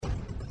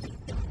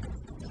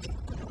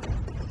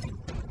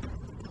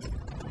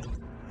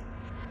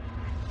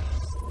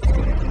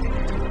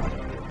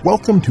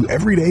Welcome to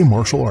Everyday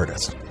Martial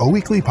Artist, a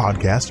weekly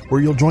podcast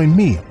where you'll join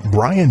me,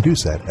 Brian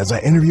Doucette, as I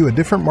interview a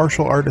different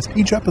martial artist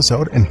each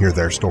episode and hear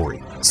their story.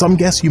 Some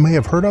guests you may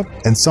have heard of,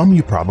 and some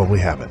you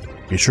probably haven't.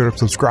 Be sure to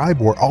subscribe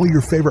where all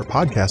your favorite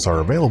podcasts are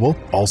available.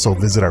 Also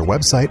visit our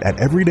website at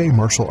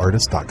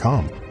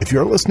everydaymartialartist.com. If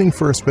you're listening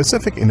for a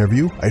specific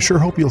interview, I sure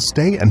hope you'll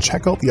stay and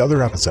check out the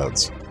other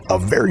episodes. A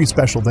very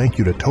special thank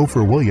you to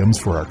Topher Williams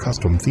for our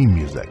custom theme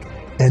music.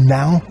 And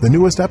now, the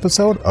newest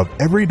episode of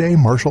Everyday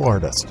Martial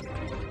Artist.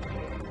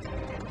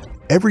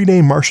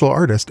 Everyday Martial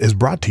Artist is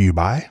brought to you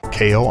by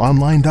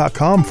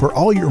KOOnline.com for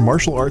all your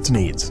martial arts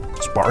needs.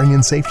 Sparring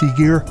and safety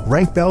gear,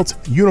 rank belts,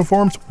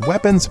 uniforms,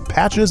 weapons,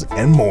 patches,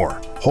 and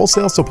more.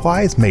 Wholesale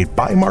supplies made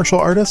by martial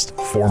artists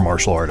for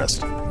martial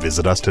artists.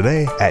 Visit us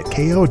today at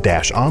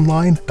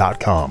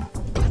ko-online.com.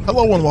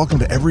 Hello and welcome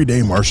to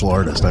Everyday Martial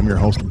Artist. I'm your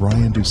host,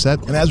 Brian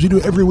Doucette, and as we do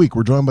every week,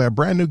 we're joined by a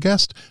brand new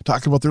guest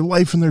talking about their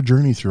life and their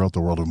journey throughout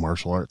the world of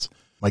martial arts.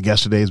 My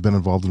guest today has been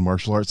involved in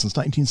martial arts since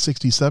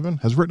 1967,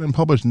 has written and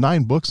published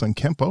 9 books on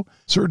Kenpo,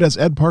 served as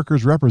Ed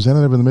Parker's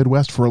representative in the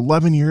Midwest for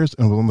 11 years,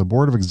 and was on the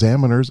board of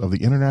examiners of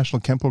the International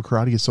Kenpo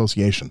Karate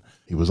Association.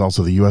 He was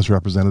also the U.S.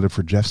 representative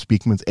for Jeff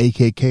Speakman's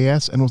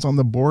AKKS and was on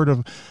the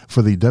board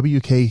for the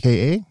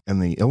WKKA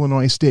and the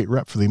Illinois State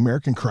Rep for the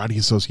American Karate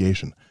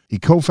Association. He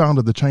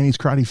co-founded the Chinese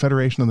Karate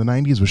Federation in the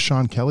 90s with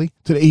Sean Kelly.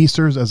 Today he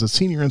serves as a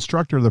senior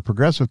instructor of the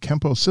Progressive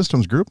Kenpo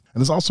Systems Group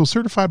and is also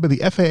certified by the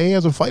FAA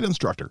as a flight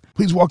instructor.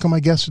 Please welcome my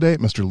guest today,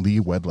 Mr. Lee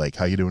Wedlake.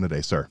 How are you doing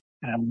today, sir?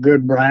 I'm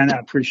good, Brian. I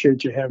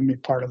appreciate you having me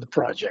part of the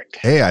project.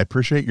 Hey, I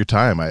appreciate your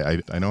time.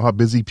 I know how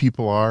busy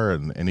people are,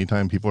 and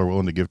anytime people are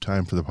willing to give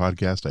time for the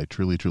podcast, I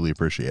truly, truly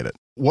appreciate it.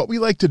 What we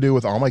like to do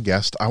with all my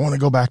guests, I want to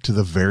go back to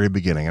the very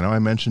beginning. I know I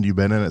mentioned you've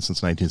been in it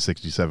since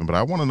 1967, but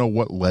I want to know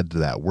what led to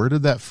that. Where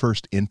did that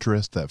first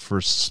interest, that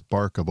first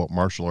spark about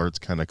martial arts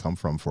kind of come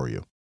from for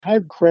you? I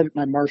credit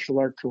my martial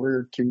art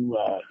career to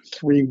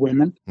 3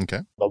 women. Okay.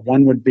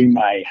 One would be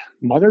my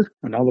mother.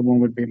 Another one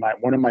would be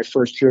one of my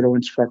first judo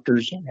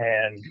instructors,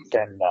 and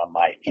then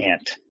my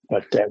aunt.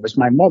 But it was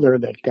my mother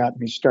that got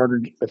me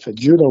started with a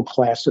judo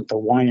class at the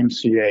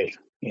YMCA.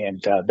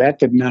 And that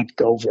did not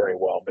go very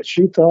well, but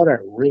she thought I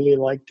really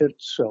liked it.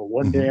 So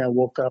one day I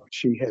woke up,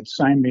 she had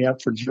signed me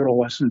up for judo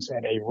lessons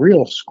at a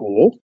real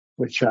school,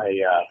 which I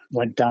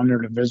went down there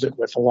to visit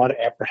with a lot of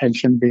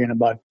apprehension, being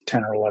about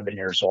 10 or 11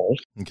 years old.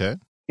 Okay.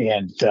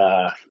 And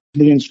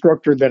the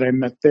instructor that I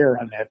met there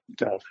on that,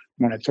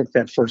 when I took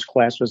that first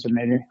class, was a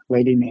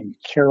lady named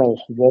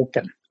Carol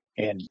Wolken.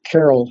 And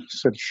Carol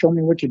said, "Show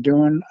me what you're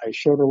doing." I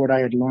showed her what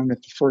I had learned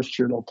at the first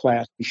judo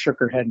class. She shook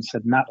her head and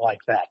said, "Not like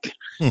that."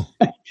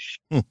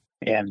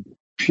 And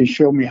she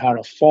showed me how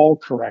to fall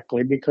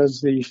correctly,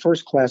 because the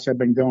first class I'd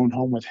been going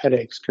home with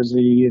headaches because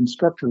the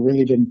instructor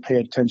really didn't pay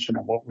attention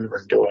to what we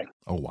were doing.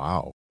 Oh,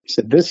 wow. He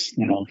said, this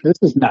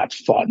is not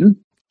fun.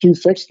 She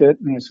fixed it,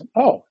 and I said,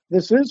 "Oh,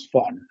 this is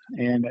fun."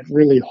 And it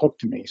really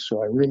hooked me.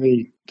 So I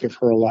really give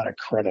her a lot of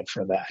credit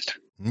for that.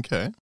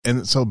 Okay.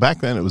 And so back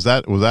then, was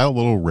that a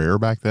little rare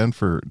back then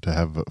to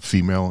have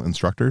female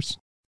instructors?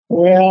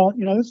 Well,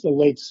 this is the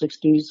late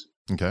 60s.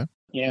 Okay.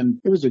 And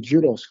it was a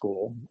judo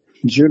school.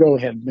 Judo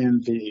had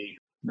been the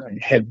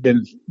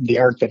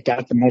art that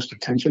got the most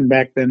attention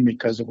back then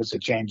because it was a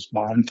James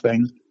Bond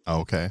thing.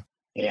 Okay.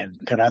 And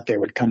karate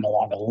would come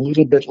along a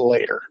little bit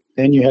later.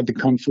 Then you had the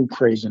kung fu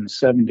craze in the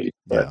 70s.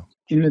 But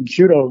in the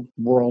judo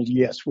world,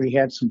 yes, we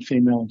had some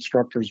female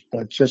instructors,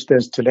 but just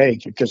as today,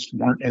 there just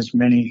weren't as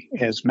many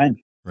as men.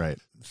 Right.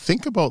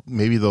 Think about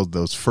maybe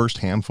those first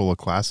handful of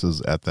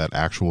classes at that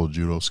actual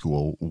judo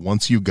school.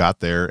 Once you got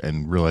there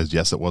and realized,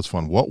 yes, it was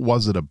fun, what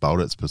was it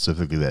about it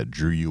specifically that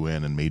drew you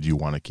in and made you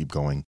want to keep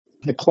going?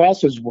 The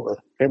classes were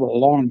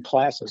long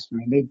classes. I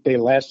mean, they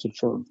lasted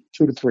for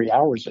 2 to 3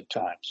 hours at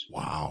times.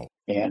 Wow.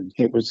 And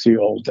it was the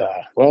old,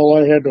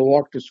 I had to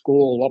walk to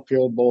school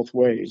uphill both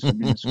ways. I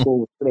mean,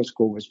 judo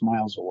school was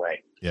miles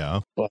away.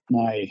 Yeah. But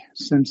my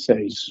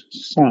sensei's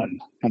son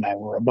and I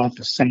were about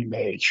the same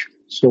age.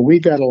 So we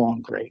got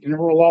along great. And there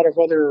were a lot of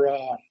other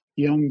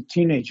young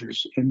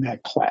teenagers in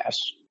that class.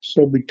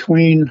 So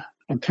between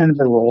a kind of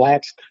a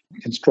relaxed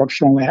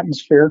instructional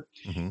atmosphere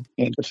and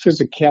the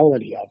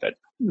physicality of it,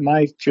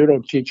 my judo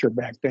teacher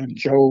back then,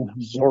 Joe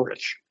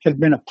Zorich, had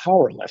been a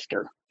power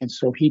lifter. And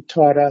so he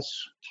taught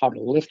us how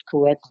to lift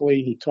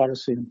correctly. He taught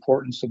us the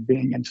importance of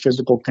being in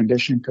physical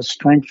condition because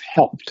strength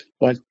helped.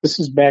 But this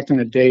is back in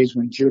the days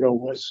when judo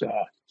was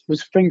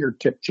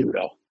fingertip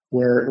judo,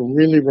 where it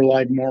really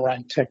relied more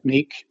on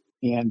technique.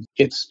 And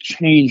it's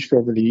changed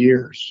over the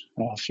years.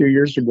 A few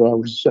years ago, I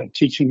was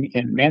teaching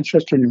in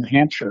Manchester, New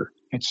Hampshire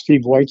at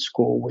Steve White's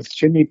school with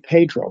Jimmy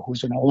Pedro,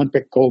 who's an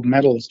Olympic gold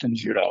medalist in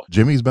judo.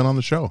 Jimmy's been on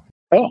the show.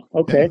 Oh,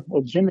 okay. Yeah.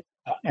 Well, Jimmy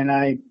and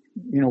I,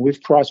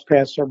 we've crossed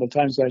paths several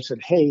times. I said,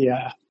 "Hey,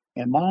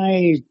 am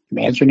I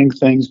imagining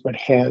things, but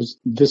has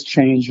this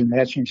changed and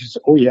that changed?" He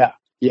said, "Oh, yeah.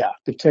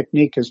 The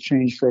technique has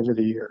changed over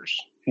the years,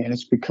 and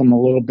it's become a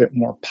little bit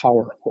more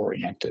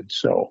power-oriented."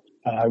 So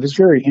it was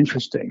very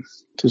interesting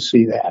to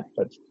see that,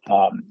 but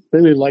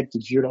really liked the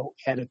judo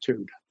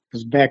attitude,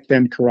 because back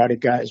then karate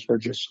guys were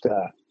just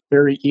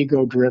very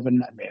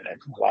ego-driven. I mean,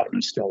 a lot of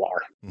them still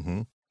are.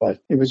 Mm-hmm.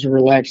 But it was a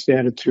relaxed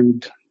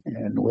attitude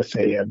and with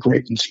a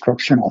great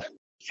instructional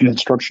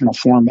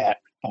format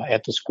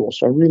at the school.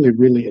 So I really,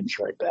 really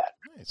enjoyed that.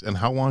 Nice. And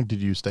how long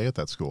did you stay at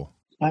that school?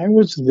 I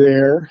was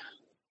there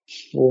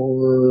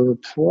for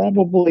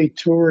probably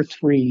 2 or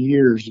 3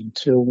 years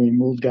until we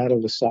moved out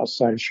of the south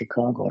side of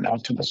Chicago and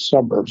out to the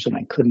suburbs, and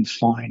I couldn't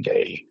find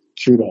a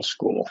judo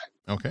school.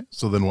 Okay.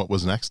 So then what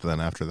was next then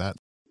after that?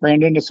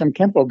 Ran into some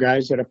Kempo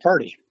guys at a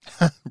party.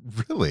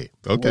 Really?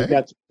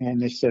 Okay. And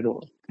they said,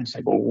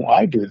 well,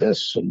 I do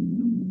this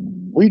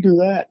and we do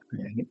that.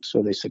 And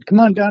so they said, come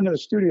on down to the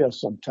studio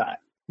sometime,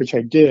 which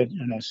I did.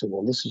 And I said,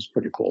 well, this is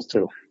pretty cool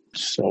too.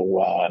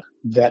 So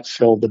that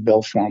filled the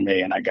bill for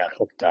me, and I got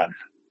hooked on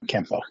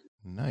Kempo.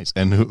 Nice.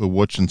 And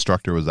which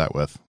instructor was that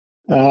with?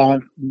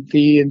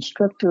 The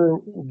instructor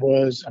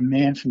was a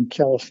man from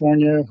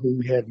California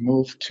who had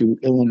moved to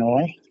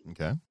Illinois.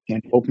 Okay.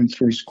 And opened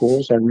 3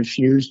 schools. I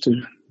refused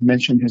to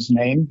mention his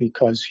name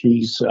because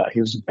he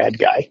was a bad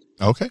guy.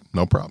 Okay,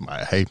 no problem.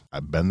 Hey,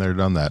 I've been there,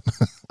 done that.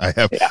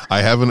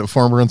 I have a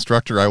former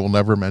instructor I will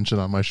never mention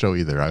on my show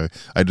either.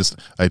 I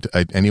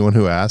anyone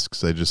who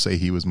asks, I just say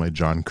he was my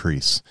John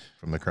Kreese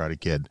from The Karate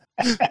Kid.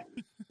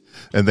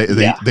 And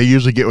they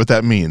usually get what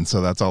that means,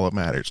 so that's all that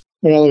matters.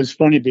 Well, it was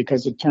funny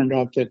because it turned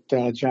out that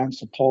John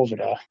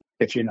Sepulveda,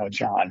 if you know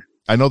John.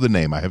 I know the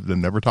name. I have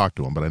never talked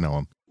to him, but I know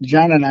him.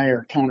 John and I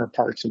are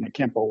counterparts in the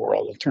Kempo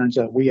world. It turns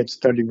out we had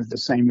studied with the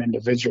same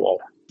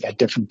individual at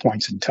different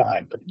points in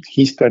time, but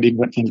he studied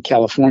in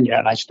California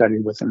and I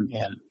studied with him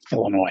in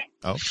Illinois.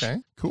 Okay,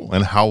 cool.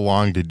 And how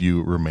long did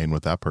you remain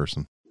with that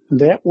person?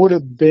 That would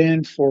have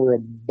been for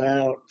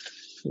about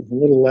a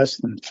little less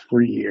than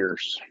 3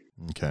 years.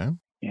 Okay.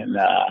 And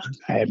I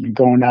had been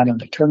going out on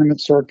the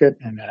tournament circuit,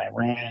 and then I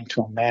ran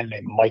into a man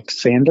named Mike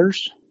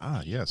Sanders.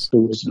 Ah, yes.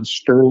 Who was in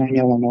Sterling,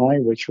 Illinois,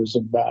 which was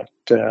about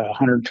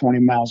 120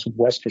 miles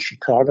west of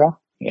Chicago.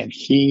 And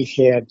he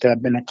had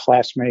been a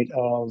classmate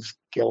of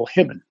Gil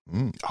Hibben.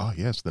 Oh,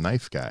 yes, the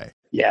knife guy.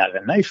 Yeah,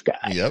 the knife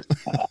guy. Yep.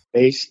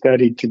 They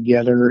studied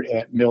together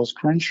at Mills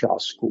Crenshaw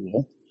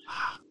School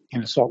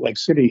in the Salt Lake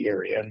City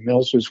area. And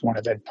Mills was one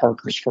of Ed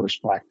Parker's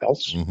first black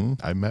belts. Mm-hmm.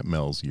 I met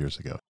Mills years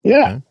ago.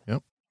 Yeah. Okay.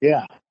 Yep.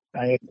 Yeah.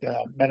 I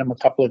had met him a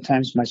couple of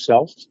times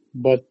myself,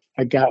 but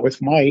I got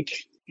with Mike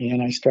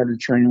and I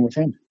started training with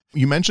him.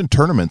 You mentioned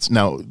tournaments.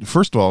 Now,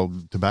 first of all,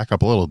 to back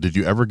up a little, did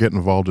you ever get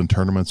involved in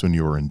tournaments when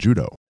you were in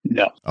judo?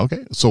 No.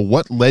 Okay. So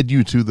what led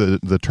you to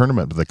the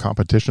tournament, the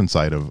competition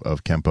side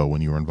of Kempo when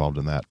you were involved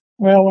in that?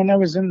 Well, when I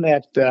was in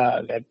that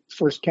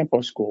first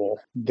Kempo school,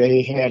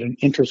 they had an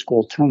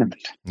inter-school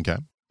tournament. Okay.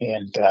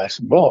 And I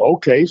said, well,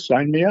 okay,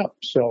 sign me up.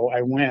 So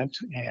I went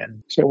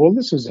and said, well,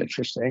 this is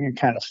interesting and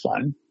kind of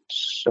fun.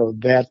 So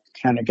that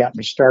kind of got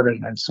me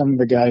started. And some of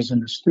the guys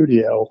in the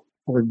studio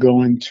were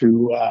going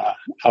to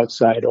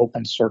outside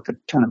open circuit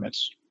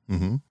tournaments.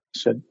 Mm-hmm. I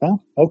said,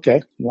 well,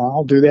 okay, well,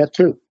 I'll do that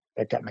too.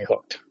 That got me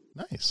hooked.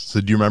 Nice.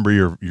 So do you remember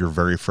your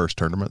very first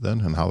tournament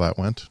then and how that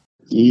went?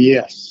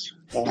 Yes.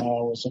 It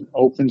was an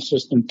open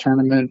system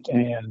tournament,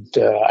 and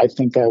I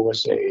think I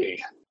was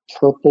a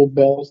purple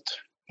belt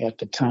at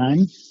the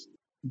time.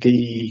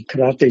 The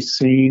karate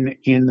scene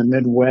in the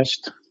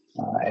Midwest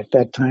at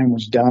that time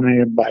was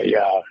dominated by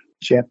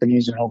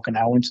Japanese and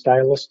Okinawan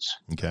stylists.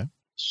 Okay.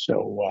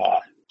 So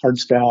hard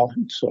style.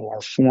 So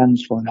our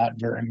forms were not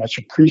very much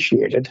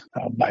appreciated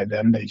by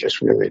them. They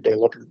just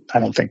I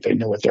don't think they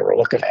knew what they were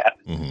looking at.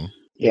 Mm-hmm.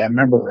 Yeah, I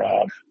remember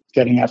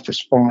getting after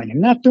sparring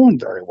and not doing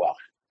very well,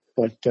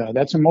 but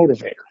that's a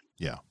motivator.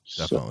 Yeah,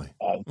 definitely.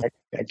 So,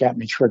 that got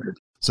me triggered.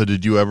 So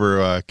did you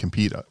ever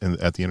compete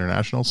at the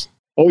internationals?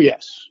 Oh,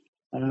 yes.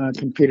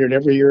 Competed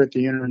every year at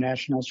the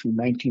internationals from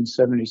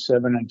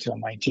 1977 until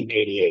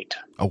 1988.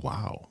 Oh,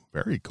 wow.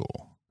 Very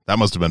cool. That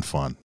must have been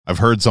fun. I've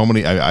heard so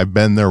many. I've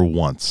been there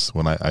once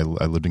when I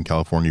lived in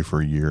California for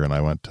a year, and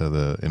I went to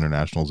the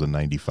internationals in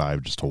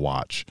 '95 just to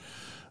watch.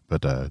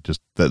 But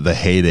just the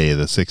heyday,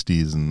 the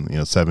 60s and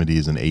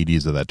 70s and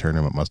 80s of that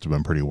tournament must have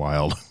been pretty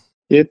wild.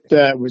 It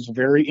was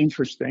very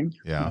interesting.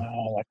 Yeah.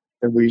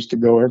 We used to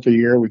go every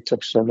year. We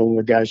took several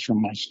of the guys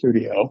from my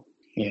studio.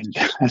 And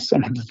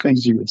some of the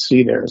things you would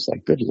see there is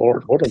like, good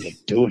Lord, what are they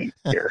doing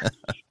here?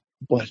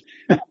 But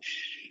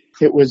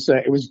it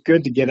was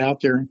good to get out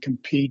there and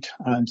compete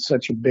on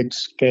such a big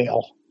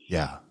scale.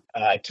 Yeah.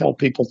 I tell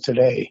people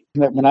today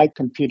that when I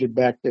competed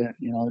back then,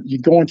 you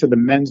go into the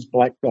men's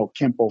black belt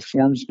Kempo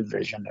forms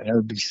division and there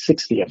would be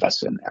 60 of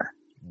us in there.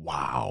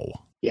 Wow.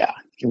 Yeah,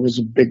 it was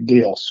a big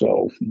deal.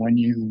 So when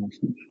you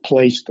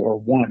placed or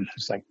won,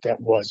 it's like that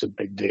was a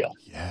big deal.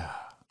 Yeah.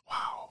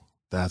 Wow.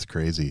 That's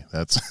crazy.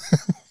 That's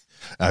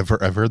I've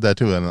heard that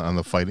too. And on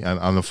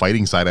the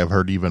fighting side, I've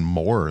heard even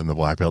more in the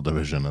black belt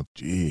division.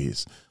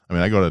 Jeez. I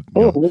mean, I go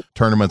to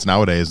tournaments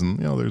nowadays and,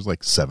 there's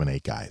like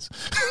 7-8 guys.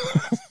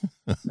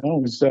 No,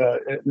 it was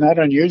not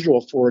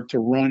unusual for it to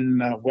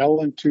run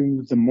well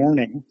into the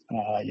morning,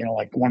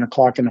 like 1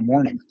 o'clock in the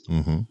morning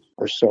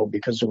or so,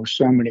 because there were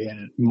so many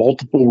in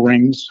multiple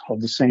rings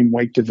of the same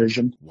weight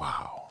division.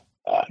 Wow.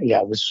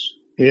 Yeah,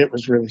 It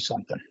was really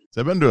something.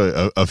 So I've been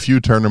to a few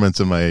tournaments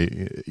in my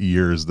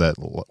years that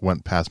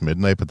went past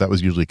midnight, but that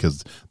was usually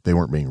because they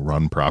weren't being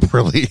run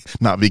properly,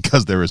 not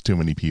because there was too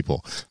many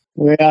people.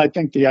 Well, I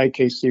think the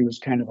IKC was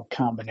kind of a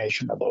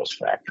combination of those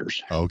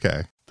factors.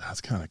 Okay.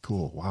 That's kind of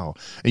cool. Wow.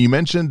 And you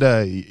mentioned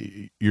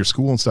your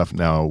school and stuff.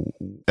 Now,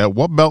 at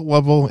what belt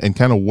level and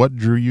kind of what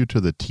drew you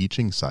to the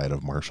teaching side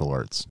of martial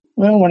arts?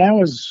 Well, when I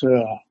was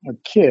a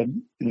kid,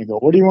 and you go,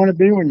 what do you want to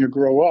be when you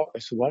grow up? I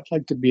said, well, I'd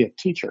like to be a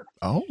teacher.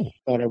 Oh.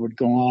 Thought I would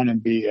go on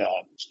and be a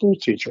school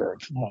teacher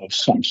of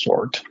some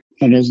sort.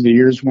 And as the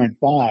years went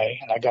by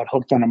and I got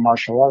hooked on the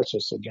martial arts, I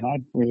said,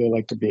 I'd really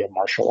like to be a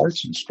martial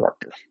arts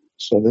instructor.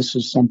 So this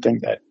is something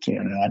that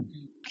I'm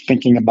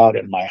thinking about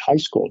in my high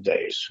school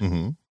days.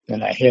 Mm-hmm.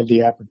 And I had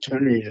the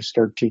opportunity to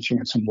start teaching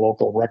at some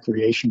local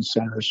recreation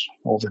centers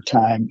over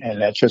time,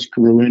 and that just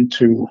grew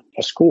into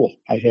a school.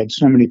 I had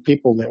so many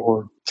people that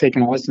were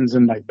taking lessons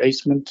in my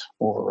basement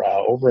or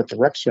over at the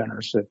rec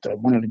centers that I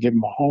wanted to give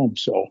them a home.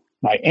 So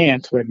my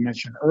aunt, who I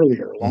mentioned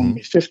earlier, loaned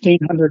me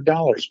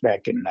 $1,500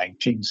 back in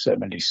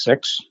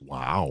 1976.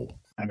 Wow.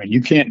 I mean,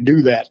 you can't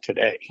do that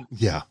today.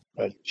 Yeah.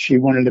 But she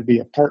wanted to be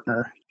a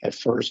partner at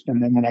first.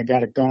 And then when I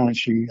got it going,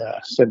 she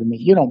said to me,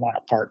 you don't want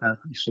a partner.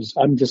 She says,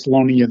 I'm just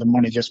loaning you the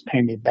money. Just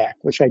pay me back,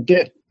 which I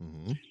did.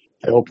 Mm-hmm.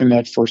 I opened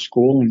that first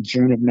school in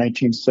June of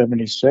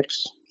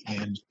 1976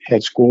 and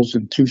had schools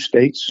in 2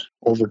 states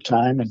over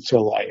time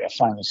until I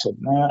finally said,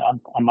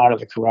 I'm out of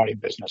the karate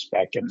business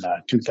back in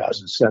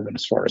 2007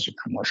 as far as a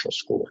commercial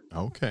school.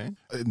 Okay.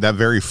 That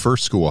very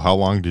first school, how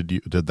long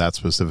did that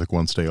specific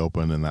one stay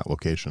open in that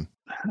location?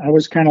 I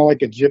was kind of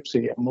like a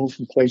gypsy. I moved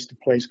from place to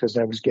place because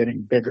I was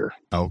getting bigger.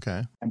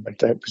 Okay. But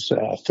that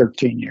was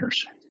 13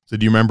 years. So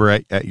do you remember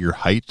at your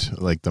height,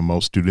 like the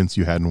most students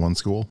you had in one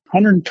school?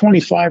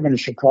 125 in a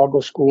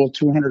Chicago school,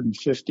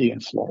 250 in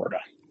Florida.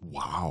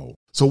 Wow.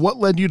 So what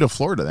led you to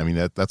Florida? I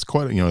mean, that's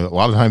quite, a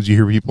lot of times you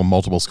hear people in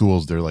multiple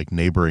schools, they're like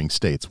neighboring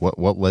states.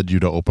 What led you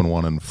to open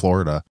one in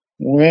Florida?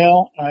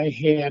 Well, I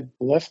had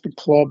left the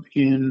club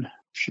in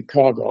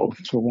Chicago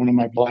to one of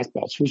my black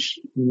belts who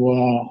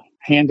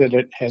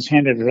has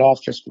handed it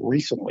off just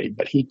recently,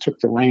 but he took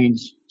the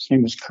reins. His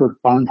name was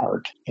Kurt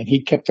Barnhart, and he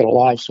kept it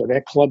alive. So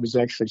that club is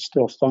actually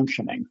still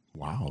functioning.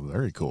 Wow,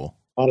 very cool.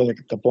 A lot of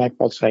the black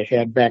belts I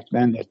had back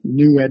then that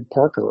knew Ed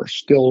Parker are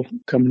still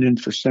coming in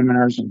for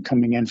seminars and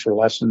coming in for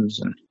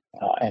lessons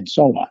and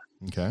so on.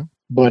 Okay.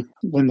 But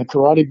when the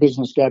karate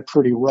business got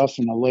pretty rough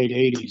in the late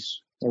 80s,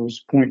 there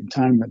was a point in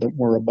time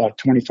where about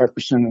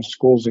 25% of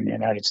schools in the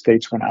United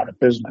States went out of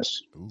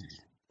business. Ooh.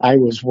 I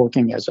was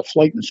working as a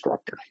flight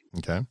instructor.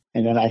 Okay.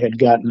 And then I had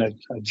gotten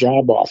a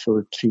job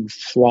offer to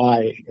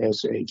fly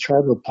as a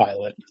charter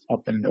pilot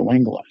up in New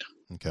England.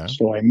 Okay.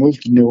 So I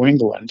moved to New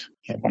England.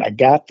 And when I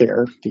got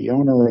there, the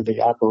owner of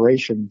the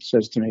operation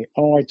says to me,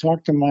 I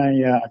talked to my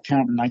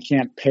accountant. I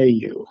can't pay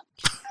you.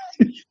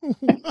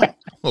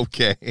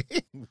 Okay.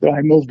 So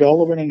I moved all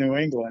the way to New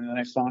England and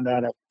I found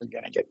out I wasn't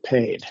going to get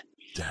paid.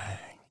 Dang.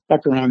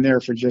 Stuck around there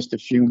for just a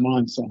few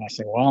months, and I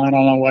said, well, I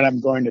don't know what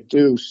I'm going to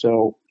do.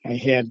 So I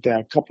had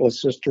a couple of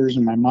sisters,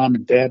 and my mom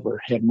and dad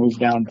had moved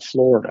down to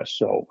Florida.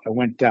 So I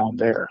went down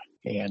there,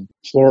 and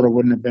Florida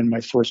wouldn't have been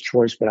my first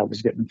choice, but I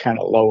was getting kind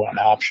of low on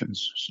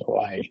options. So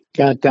I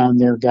got down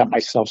there, got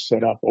myself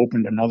set up,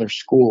 opened another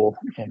school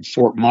in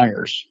Fort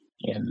Myers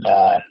in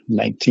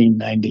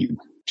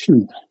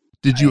 1992.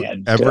 Did you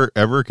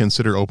ever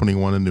consider opening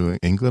one in New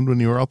England when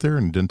you were out there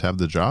and didn't have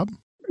the job?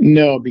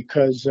 No,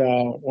 because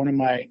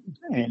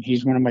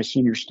he's one of my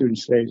senior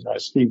students today,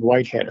 Steve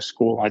White had a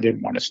school. I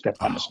didn't want to step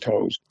on his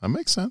toes. That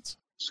makes sense.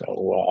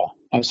 So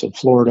I said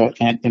Florida,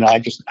 and I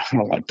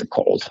don't like the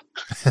cold.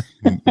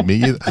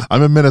 Me either.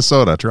 I'm in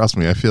Minnesota. Trust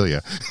me, I feel you.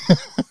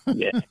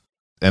 Yeah.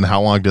 And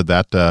how long did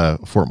that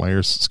Fort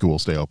Myers school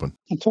stay open?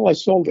 Until I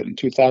sold it in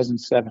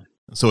 2007.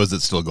 So is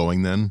it still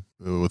going then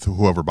with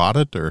whoever bought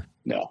it, or?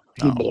 No,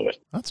 he blew it.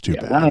 That's too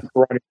bad. Running a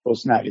karate school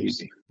is not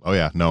easy. Oh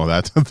yeah, no,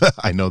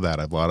 I know that.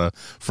 I have a lot of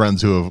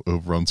friends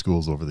who've run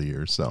schools over the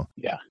years. So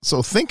yeah.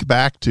 So think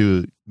back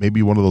to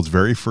maybe one of those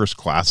very first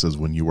classes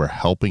when you were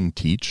helping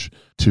teach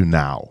to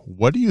now.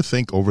 What do you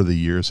think over the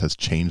years has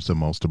changed the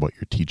most about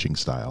your teaching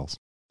styles?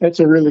 That's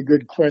a really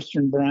good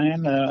question,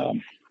 Brian.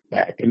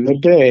 Back in the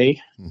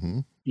day,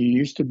 you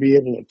used to be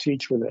able to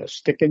teach with a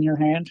stick in your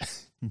hand.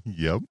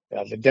 Yep.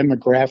 The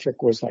demographic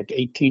was like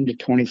 18 to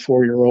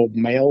 24-year-old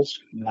males.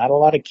 Not a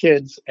lot of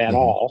kids at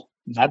all.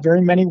 Not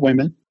very many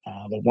women.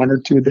 The one or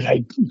two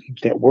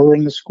that were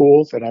in the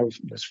school that I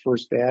was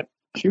first at,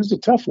 she was a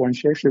tough one.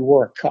 She actually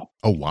wore a cup.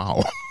 Oh,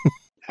 wow.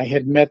 I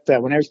had met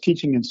when I was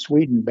teaching in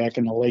Sweden back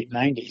in the late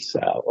 90s.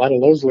 A lot of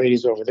those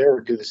ladies over there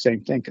would do the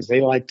same thing because they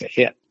like to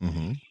hit.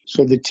 Mm-hmm.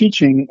 So the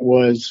teaching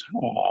was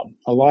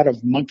a lot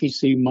of monkey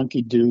see,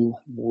 monkey do,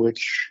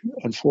 which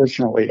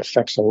unfortunately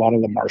affects a lot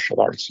of the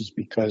martial arts, is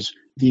because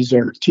these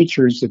are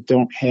teachers that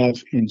don't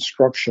have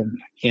instruction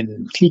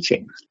in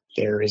teaching.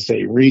 There is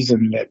a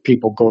reason that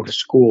people go to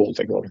school,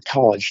 they go to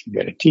college to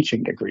get a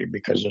teaching degree,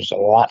 because there's a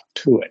lot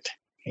to it.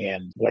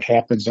 And what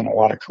happens in a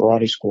lot of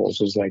karate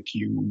schools is like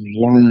you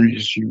learn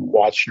as you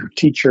watch your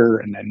teacher,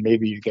 and then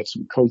maybe you get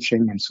some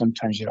coaching, and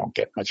sometimes you don't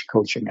get much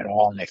coaching at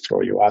all, and they throw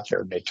you out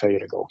there and they tell you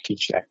to go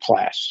teach that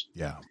class.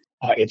 Yeah.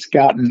 It's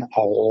gotten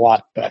a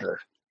lot better,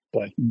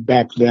 but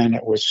back then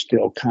it was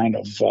still kind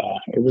of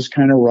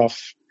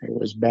rough. It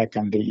was back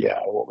on the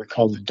what we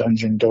call the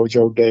dungeon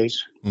dojo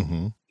days,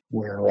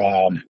 where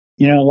a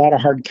lot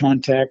of hard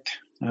contact,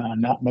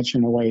 not much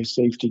in the way of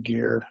safety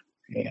gear.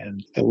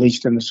 And at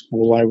least in the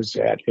school I was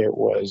at, it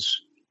was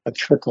a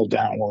trickle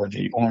down where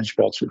the orange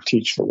belts would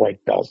teach the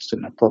white belts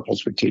and the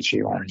purples would teach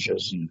the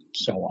oranges and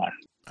so on.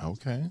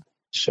 Okay.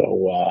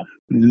 So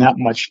not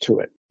much to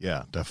it.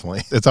 Yeah,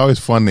 definitely. It's always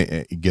fun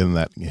hearing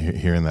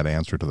that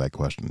answer to that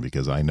question,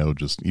 because I know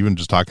just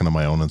talking to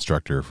my own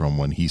instructor from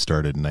when he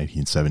started in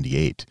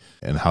 1978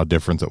 and how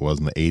different it was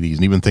in the 80s,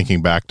 and even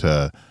thinking back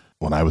to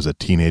when I was a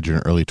teenager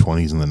in early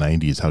 20s in the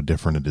 90s, how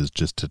different it is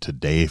just to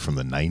today from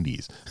the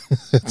 90s.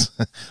 It's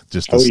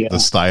just the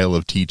style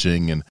of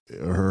teaching, and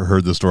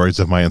heard the stories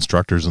of my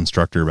instructor's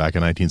instructor back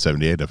in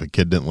 1978. If a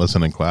kid didn't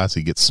listen in class,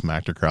 he gets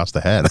smacked across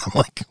the head. I'm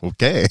like,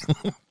 okay.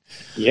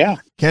 Yeah.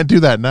 Can't do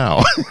that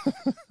now.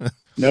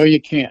 No,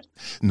 you can't.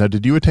 Now,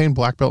 did you attain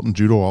black belt in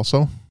judo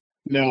also?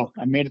 No,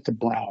 I made it to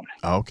brown.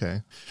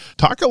 Okay.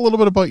 Talk a little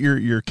bit about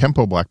your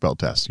Kenpo black belt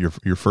test,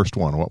 your first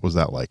one. What was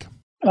that like?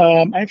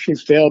 I actually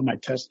failed my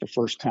test the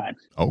first time.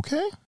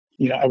 Okay.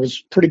 I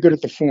was pretty good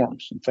at the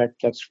forms. In fact,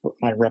 that's what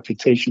my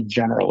reputation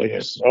generally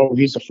is. Oh,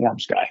 he's a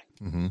forms guy.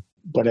 Mm-hmm.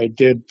 But I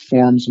did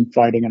forms and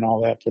fighting and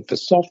all that. But the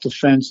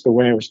self-defense, the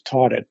way I was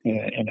taught it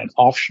in an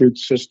offshoot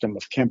system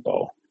of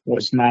Kenpo,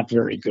 was not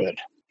very good.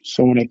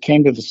 So when it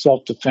came to the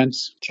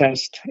self-defense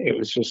test, it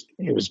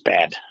was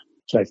bad.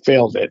 So I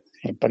failed it.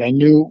 But I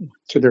knew,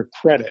 to their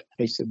credit,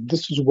 they said,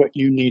 this is what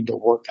you need to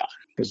work on.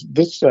 Because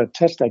this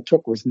test I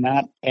took was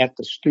not at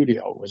the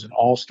studio. It was an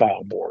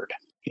all-style board.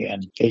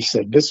 And they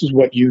said, this is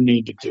what you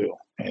need to do.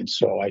 And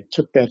so I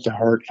took that to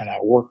heart, and I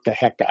worked the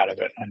heck out of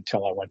it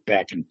until I went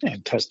back and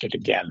tested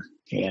again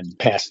and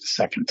passed the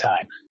second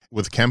time.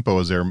 With Kenpo,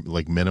 is there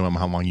like minimum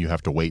how long you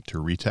have to wait to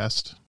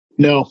retest?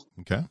 No.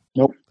 Okay.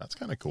 Nope. That's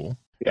kind of cool.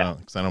 Yeah.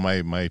 Because I know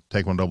my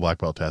Taekwondo black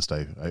belt test,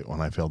 I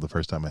when I failed the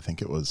first time, I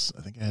think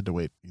I had to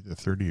wait either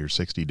 30 or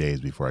 60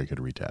 days before I could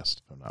retest,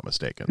 if I'm not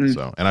mistaken. Mm.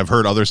 So, and I've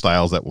heard other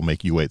styles that will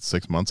make you wait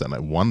 6 months.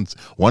 And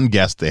one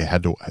guest,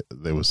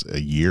 there was a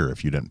year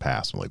if you didn't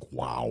pass. I'm like,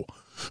 wow,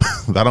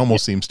 that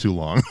almost seems too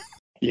long.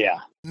 Yeah.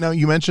 Now,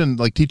 you mentioned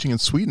like teaching in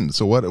Sweden.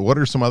 So what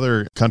are some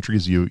other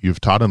countries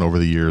you've taught in over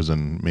the years,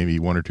 and maybe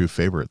one or two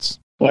favorites?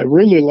 Well, I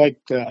really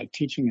liked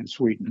teaching in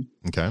Sweden.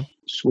 Okay.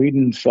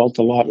 Sweden felt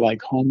a lot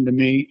like home to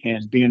me,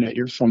 and being that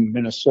you're from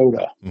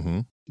Minnesota,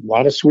 a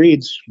lot of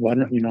Swedes, a lot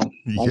of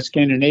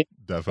Scandinavians,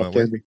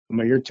 definitely, up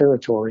there, your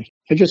territory.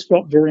 I just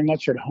felt very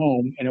much at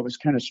home, and it was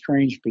kind of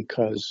strange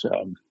because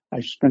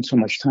I spent so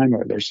much time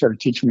over there. They started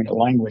teaching me the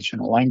language,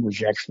 and the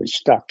language actually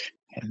stuck.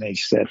 And they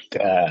said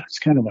it's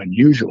kind of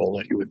unusual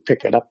that you would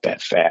pick it up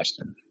that fast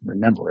and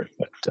remember it.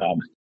 But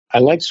I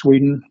like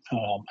Sweden.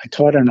 I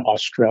taught in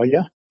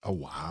Australia. Oh,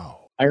 wow.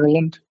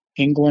 Ireland,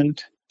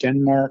 England,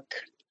 Denmark,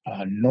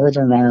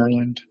 Northern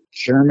Ireland,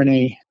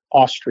 Germany,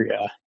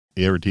 Austria.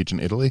 You ever teach in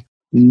Italy?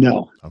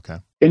 No. Okay.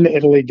 In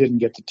Italy, didn't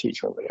get to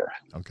teach over there.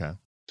 Okay.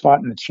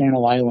 Taught in the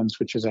Channel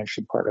Islands, which is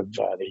actually part of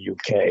the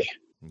UK.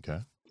 Okay.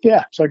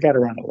 Yeah, so I got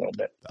around a little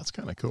bit. That's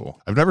kind of cool.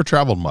 I've never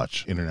traveled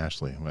much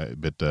internationally,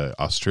 but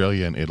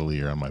Australia and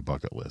Italy are on my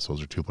bucket list.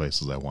 Those are two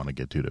places I want to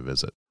get to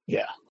visit.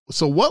 Yeah.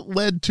 So what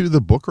led to the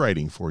book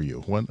writing for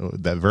you?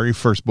 That very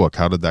first book,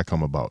 how did that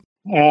come about?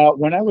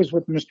 When I was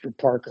with Mr.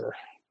 Parker,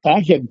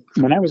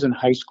 when I was in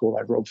high school,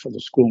 I wrote for the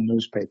school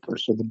newspaper,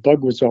 so the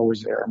bug was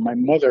always there. My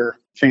mother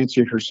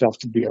fancied herself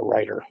to be a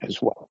writer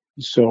as well.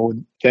 So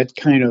that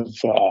kind of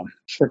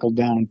trickled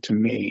down to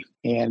me.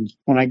 And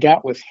when I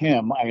got with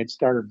him, I had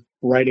started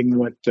writing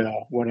what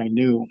I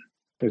knew,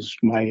 because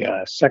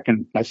my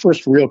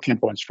first real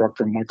Kenpo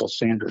instructor, Michael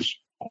Sanders,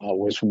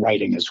 was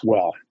writing as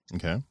well.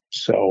 Okay.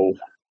 So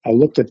I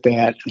looked at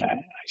that and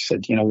I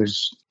said,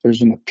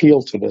 there's an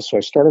appeal to this. So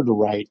I started to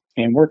write,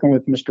 and working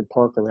with Mr.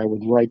 Parker, I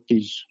would write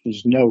these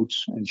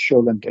notes and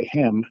show them to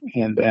him.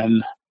 And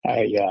then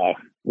I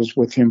was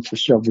with him for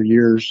several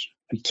years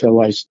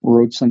until I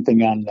wrote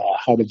something on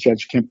how to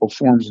judge Kenpo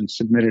forms and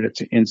submitted it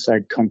to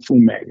Inside Kung Fu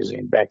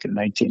magazine back in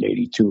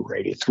 1982 or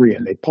 83,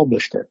 and they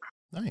published it.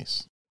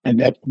 Nice. And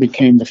that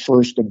became the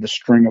first of the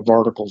string of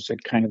articles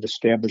that kind of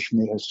established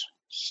me as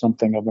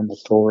something of an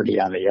authority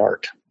on the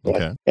art.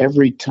 But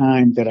every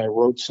time that I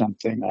wrote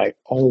something, I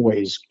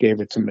always gave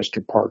it to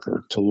Mr.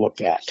 Parker to look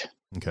at.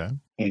 Okay.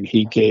 And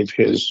he gave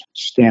his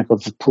stamp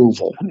of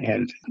approval.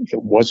 And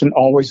it wasn't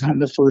always on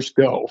the first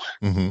go.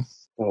 Mm-hmm.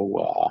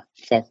 So,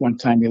 in fact, one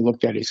time he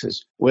looked at it, he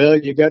says, well,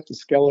 you got the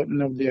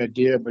skeleton of the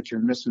idea, but you're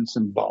missing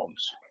some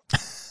bones.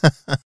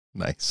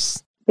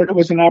 Nice. But it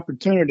was an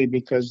opportunity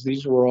because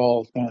these were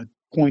all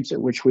points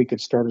at which we could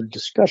start a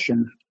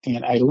discussion.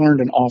 And I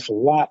learned an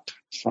awful lot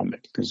from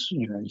it because,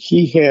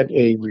 he had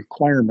a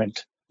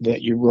requirement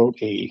that you wrote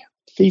a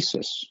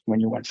thesis when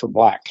you went for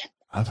black.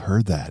 I've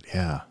heard that.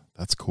 Yeah,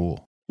 that's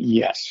cool.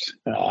 Yes.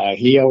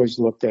 He always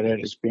looked at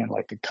it as being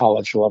like a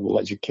college level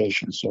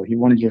education. So he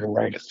wanted you to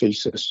write a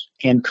thesis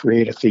and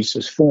create a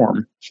thesis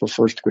form for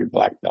first degree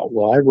black belt.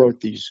 Well, I wrote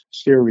these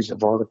series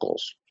of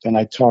articles. Then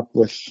I talked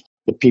with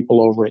the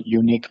people over at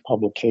Unique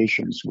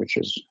Publications, which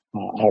is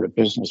out of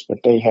business, but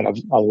they had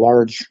a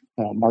large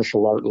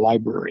martial art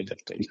library that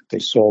they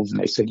sold. And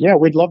they said, yeah,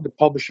 we'd love to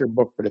publish your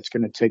book, but it's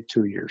going to take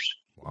 2 years.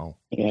 Wow.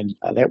 And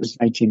that was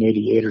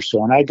 1988 or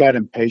so. And I got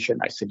impatient.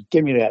 I said,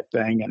 give me that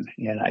thing.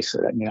 And I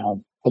said,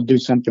 I'll do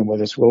something with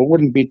this. Well, it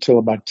wouldn't be till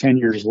about 10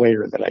 years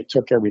later that I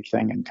took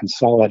everything and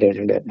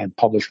consolidated it and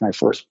published my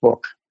first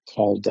book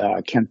called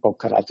Kenpo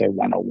Karate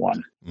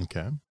 101.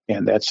 Okay.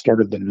 And that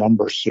started the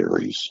number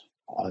series.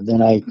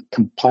 Then I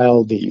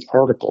compiled the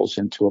articles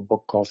into a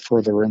book called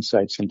Further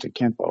Insights into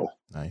Kenpo.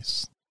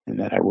 Nice. And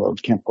then I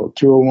wrote Kenpo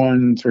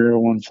 201,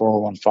 301,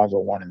 401,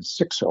 501, and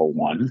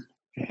 601.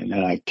 And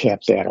then I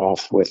capped that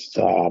off with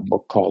a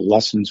book called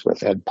Lessons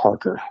with Ed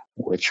Parker,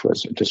 which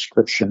was a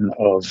description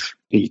of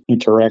the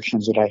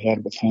interactions that I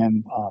had with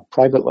him,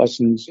 private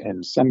lessons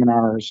and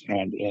seminars,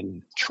 and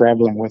in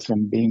traveling with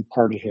him, being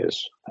part of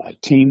his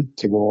team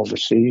to go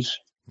overseas.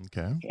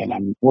 Okay. And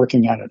I'm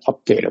working on an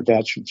update of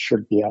that.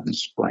 Should be out in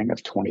spring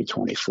of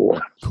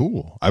 2024.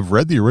 Cool. I've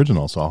read the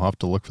original, so I'll have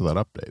to look for that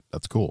update.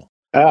 That's cool.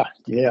 Yeah.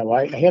 Well,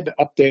 I had to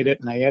update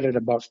it, and I added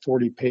about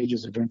 40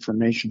 pages of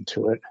information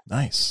to it.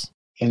 Nice.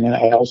 And then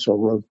I also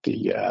wrote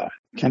the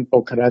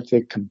Kenpo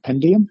Karate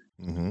Compendium,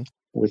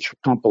 which was a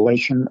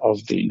compilation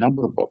of the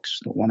number books,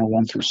 the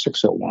 101 through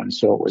 601.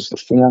 So it was the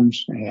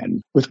forms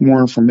and with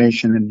more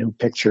information and new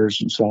pictures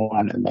and so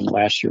on. And then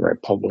last year I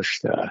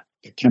published the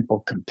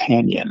Kenpo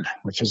Companion,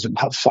 which is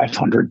about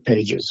 500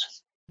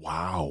 pages.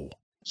 Wow.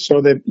 So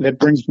that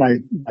brings my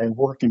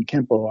work in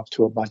Kenpo up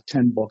to about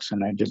 10 books,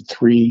 and I did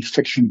 3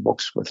 fiction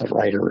books with a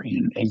writer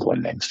in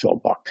England named Phil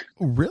Buck.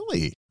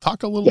 Really?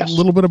 Talk a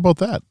little bit about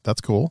that. That's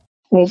cool.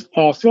 Well,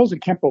 Phil's a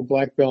Kenpo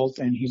black belt,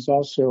 and he's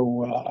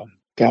also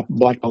got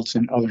black belts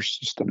in other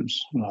systems.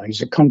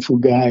 He's a Kung Fu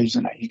guy, he's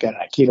got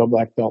an Aikido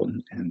black belt,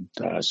 and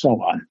so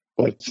on.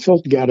 But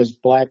Phil got his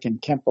black in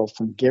Kenpo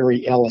from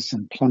Gary Ellis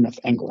in Plymouth,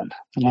 England.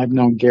 And I've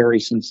known Gary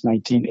since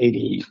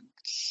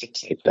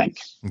 1986, I think.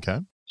 Okay.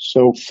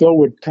 So Phil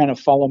would kind of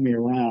follow me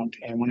around,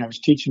 and when I was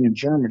teaching in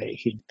Germany,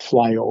 he'd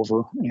fly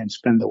over and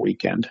spend the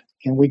weekend.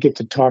 And we get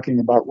to talking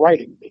about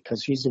writing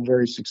because he's a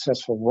very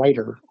successful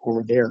writer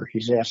over there.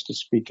 He's asked to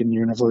speak in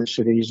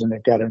universities, and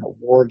they've got an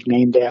award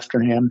named after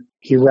him.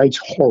 He writes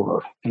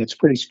horror, and it's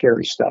pretty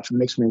scary stuff. It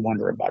makes me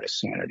wonder about his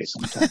sanity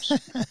sometimes.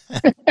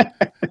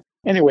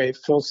 Anyway,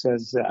 Phil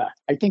says,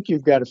 I think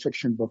you've got a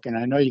fiction book, and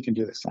I know you can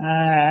do this.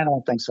 I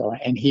don't think so.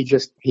 And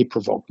he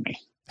provoked me.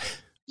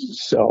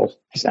 So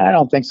I said, I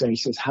don't think so. He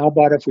says, how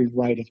about if we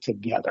write it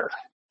together?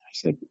 I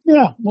said,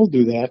 yeah, we'll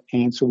do that.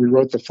 And so we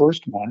wrote the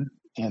first one,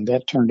 and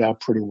that turned out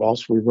pretty well.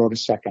 So we wrote a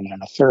second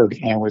and a third,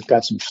 and we've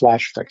got some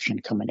flash fiction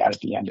coming out at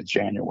the end of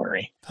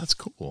January. That's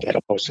cool.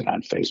 That'll post it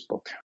on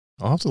Facebook.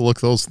 I'll have to look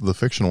the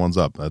fiction ones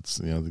up.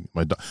 That's,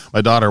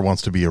 my daughter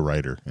wants to be a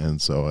writer. And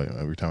so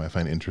every time I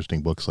find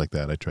interesting books like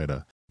that, I try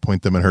to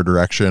point them in her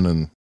direction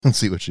and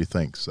see what she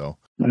thinks. So.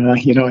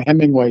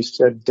 Hemingway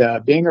said,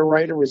 being a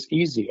writer was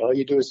easy. All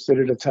you do is sit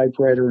at a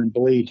typewriter and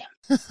bleed.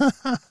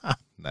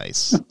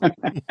 Nice.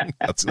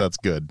 That's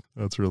good.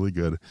 That's really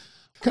good.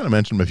 Kind of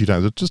mentioned him a few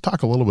times, but just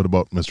talk a little bit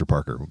about Mr.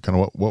 Parker. Kind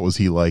of what was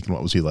he like, and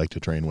what was he like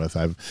to train with?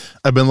 I've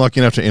been lucky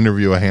enough to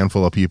interview a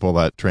handful of people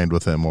that trained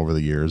with him over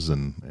the years,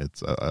 and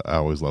it's I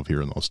always love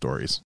hearing those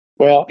stories.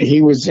 Well,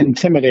 he was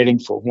intimidating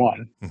for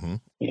one,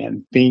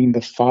 and being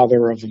the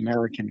father of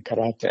American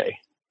karate.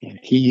 And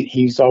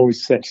he's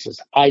always said, he says,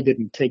 I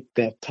didn't take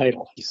that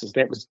title. He says,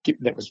 that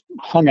was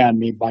hung on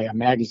me by a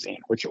magazine,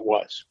 which it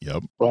was.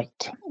 Yep.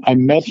 But I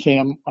met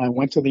him. I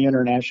went to the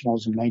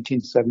internationals in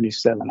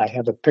 1977. I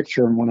have a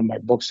picture in one of my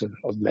books of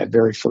that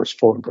very first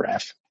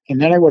photograph.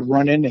 And then I would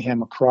run into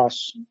him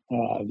across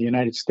the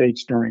United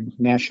States during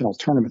national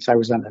tournaments. I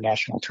was on the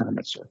national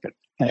tournament circuit.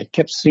 And I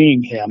kept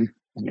seeing him.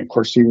 And of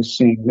course, he was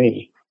seeing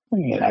me.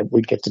 And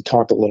we'd get to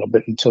talk a little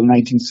bit until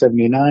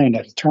 1979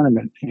 at a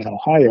tournament in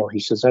Ohio. He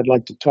says, I'd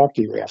like to talk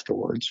to you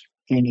afterwards.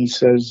 And he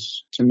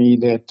says to me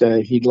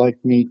that he'd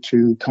like me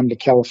to come to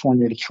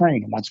California to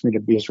train. He wants me to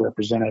be his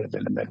representative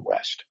in the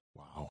Midwest.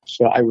 Wow.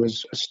 So I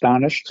was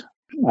astonished.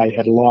 I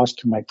had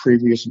lost my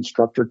previous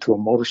instructor to a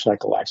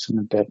motorcycle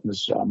accident. That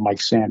was Mike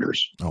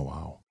Sanders. Oh,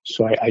 wow.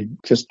 So I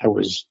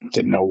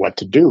didn't know what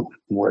to do,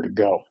 where to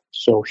go.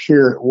 So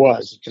here it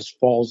was. It just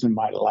falls in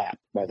my lap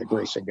by the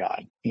grace of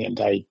God. And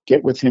I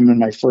get with him, and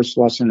my first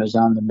lesson is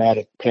on the mat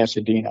at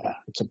Pasadena.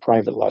 It's a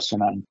private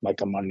lesson on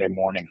like a Monday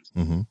morning.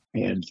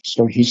 And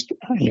so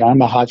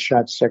I'm a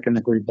hotshot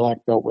second-degree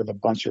black belt with a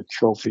bunch of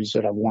trophies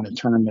that I've won in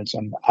tournaments,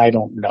 and I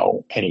don't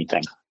know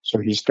anything. So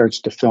he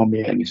starts to fill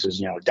me in. He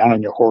says, down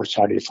on your horse,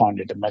 how do you find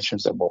the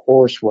dimensions of a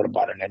horse? What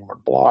about an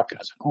inward block? And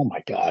I was like, oh,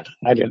 my God,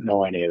 I didn't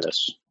know any of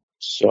this.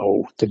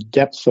 So the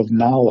depth of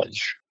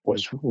knowledge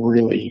was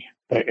really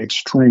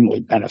extremely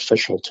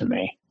beneficial to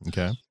me.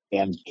 Okay.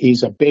 And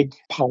he's a big,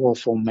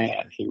 powerful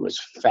man. He was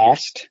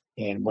fast.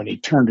 And when he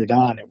turned it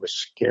on, it was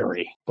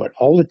scary. But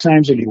all the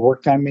times that he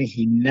worked on me,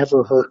 he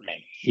never hurt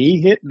me.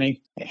 He hit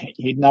me.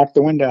 He'd knock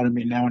the wind out of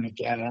me now and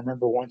again. And I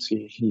remember once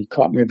he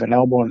caught me with an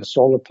elbow in the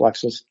solar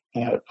plexus.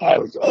 And I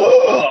was,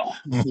 oh!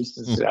 He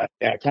says, yeah,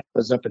 it kind of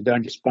goes up and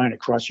down your spine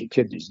across your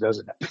kidneys,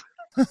 doesn't it?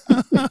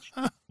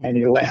 And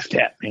he laughed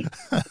at me.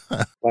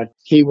 But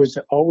he was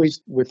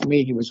always, with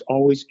me, he was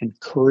always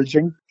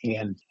encouraging.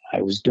 And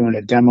I was doing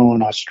a demo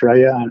in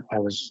Australia. And I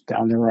was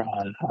down there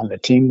on the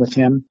team with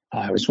him.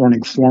 I was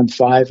running Form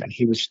 5, and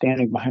he was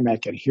standing behind me. I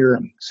could hear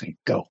him saying,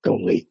 go,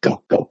 Lee,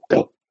 go, go,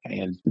 go.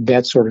 And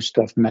that sort of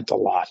stuff meant a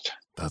lot.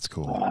 That's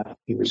cool.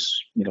 He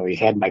was, he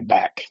had my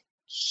back.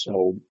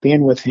 So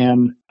being with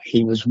him,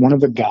 he was one of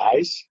the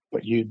guys,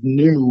 but you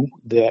knew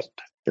that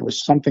there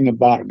was something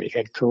about him. He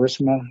had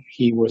charisma.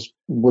 He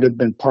would have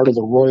been part of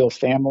the royal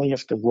family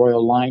if the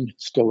royal line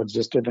still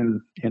existed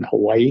in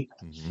Hawaii.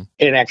 Mm-hmm.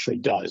 It actually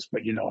does,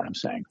 but you know what I'm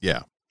saying.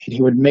 Yeah. And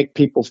he would make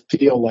people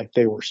feel like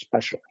they were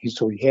special.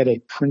 So he had a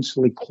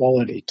princely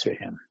quality to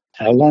him.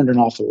 And I learned an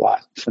awful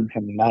lot from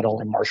him, not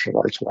only martial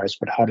arts wise,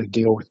 but how to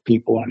deal with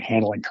people and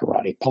handling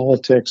karate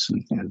politics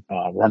and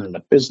running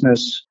a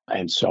business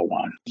and so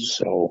on.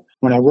 So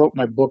when I wrote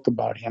my book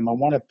about him, I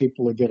wanted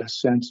people to get a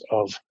sense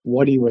of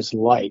what he was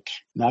like,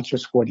 not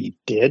just what he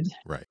did,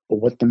 right, but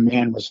what the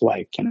man was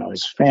like,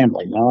 his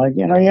family.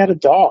 He had a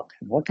dog,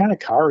 and what kind of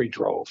car he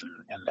drove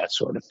and that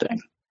sort of thing.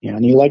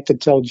 And he liked to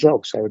tell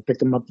jokes. I would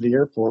pick him up at the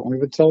airport and we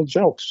would tell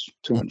jokes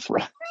to and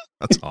from.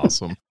 That's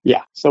awesome.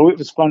 Yeah. So it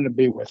was fun to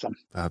be with him.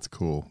 That's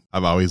cool.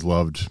 I've always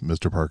loved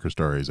Mr. Parker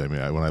stories. I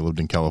mean, when I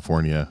lived in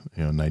California,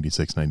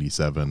 96,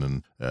 97,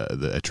 and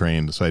I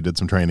trained. So I did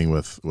some training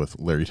with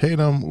Larry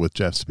Tatum, with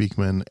Jeff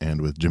Speakman,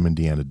 and with Jim and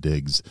Deanna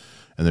Diggs.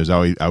 And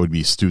I would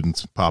be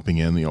students popping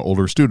in,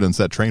 older students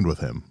that trained with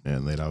him.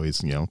 And they'd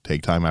always,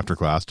 take time after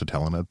class to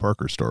tell an Ed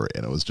Parker story.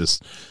 And it was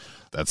just,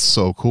 that's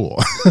so cool.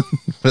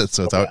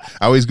 So it's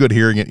always good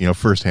hearing it,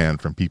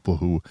 firsthand from people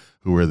who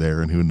were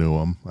there and who knew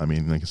him. I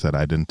mean, like I said,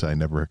 I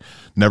never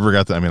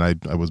got that. I mean,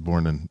 I was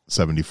born in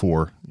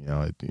 74.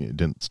 I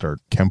didn't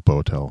start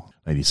Kempo till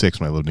 96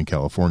 when I lived in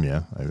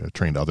California. I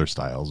trained other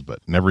styles, but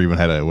never even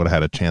would have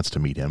had a chance to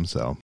meet him.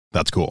 So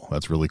that's cool.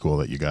 That's really cool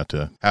that you got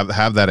to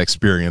have that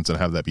experience and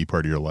have that be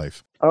part of your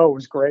life. Oh, it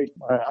was great.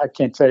 I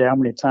can't tell you how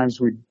many times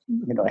we'd,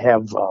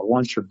 have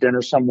lunch or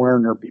dinner somewhere,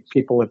 and there'd be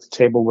people at the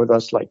table with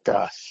us like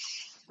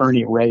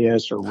Ernie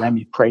Reyes or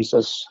Remy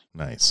Prasis.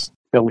 Nice.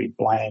 Billy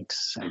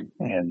Blanks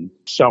and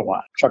so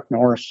on. Chuck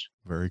Norris.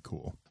 Very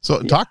cool.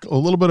 So talk a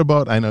little bit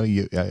about, I know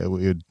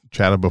we had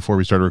chatted before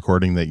we started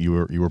recording that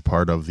you were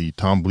part of the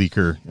Tom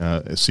Bleecker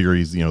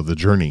series, The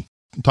Journey.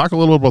 Talk a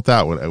little bit about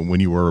that when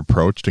you were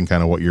approached and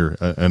kind of what your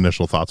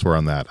initial thoughts were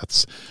on that.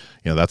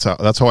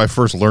 That's how I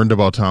first learned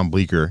about Tom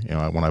Bleecker,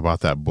 when I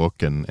bought that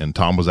book, and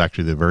Tom was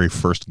actually the very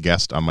first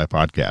guest on my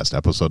podcast,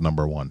 episode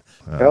number 1.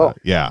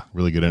 Yeah,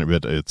 really good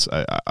interview.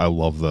 I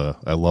love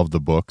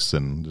the books,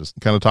 and just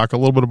kind of talk a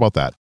little bit about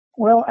that.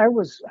 Well, I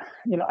was,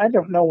 I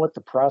don't know what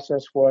the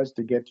process was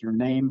to get your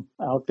name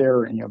out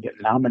there and, get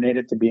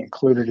nominated to be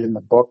included in the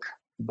book.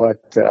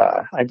 But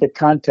I get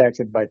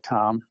contacted by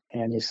Tom,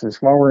 and he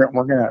says, well, we're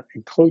going to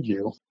include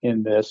you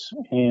in this.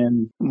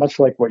 And much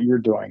like what you're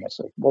doing, it's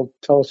like, well,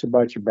 tell us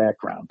about your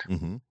background.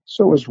 Mm-hmm.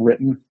 So it was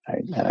written.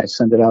 I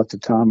sent it out to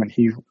Tom, and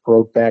he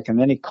wrote back. And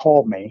then he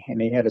called me,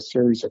 and he had a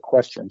series of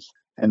questions.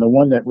 And the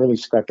one that really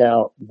stuck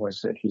out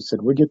was that he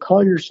said, would you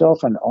call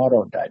yourself an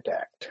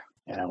autodidact?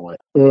 And I went,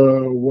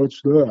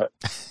 what's that?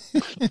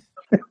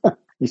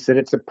 He said,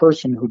 it's a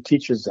person who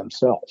teaches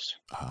themselves.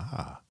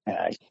 Ah. And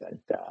I said,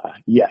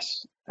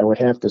 yes, I would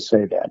have to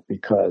say that,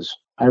 because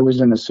I was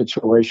in a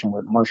situation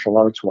with martial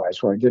arts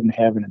wise where I didn't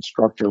have an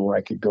instructor where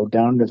I could go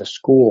down to the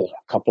school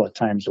a couple of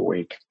times a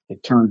week.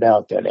 It turned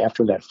out that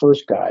after that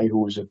first guy, who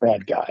was a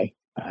bad guy,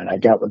 and I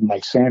got with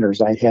Mike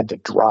Sanders, I had to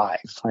drive.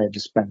 I had to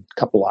spend a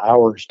couple of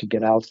hours to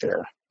get out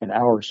there and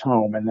hours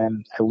home. And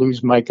then I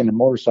lose Mike in a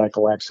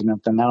motorcycle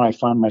accident. And now I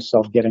found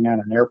myself getting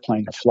on an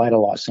airplane to fly to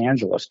Los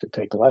Angeles to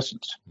take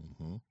lessons.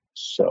 Mm-hmm.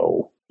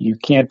 So you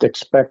can't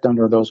expect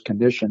under those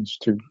conditions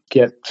to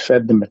get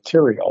fed the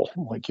material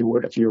like you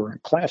would if you were in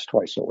class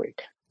twice a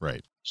week.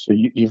 Right. So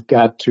you've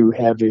got to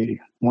have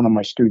one of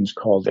my students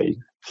called a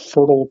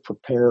fertile,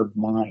 prepared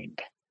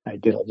mind. I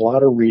did a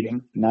lot of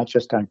reading, not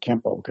just on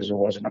Kempo, because there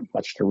wasn't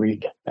much to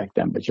read back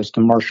then, but just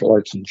the martial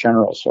arts in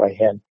general. So I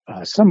had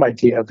some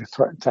idea of the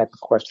type of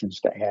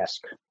questions to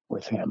ask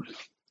with him.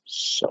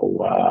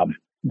 So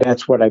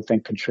that's what I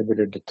think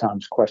contributed to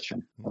Tom's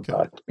question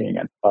about being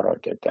an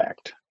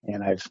autodidact.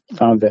 And I've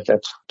found that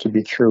that's to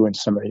be true in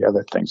some of the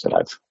other things that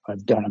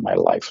I've done in my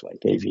life,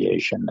 like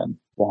aviation and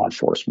law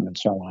enforcement and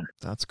so on.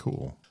 That's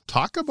cool.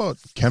 Talk about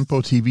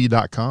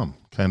KenpoTV.com,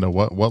 kind of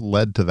what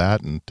led to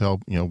that, and tell,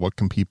 what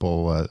can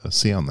people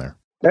see on there?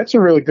 That's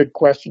a really good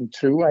question,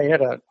 too. I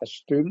had a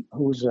student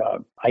who's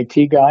an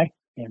IT guy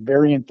and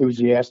very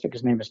enthusiastic.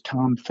 His name is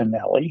Tom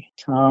Finelli.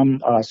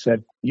 Tom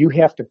said, you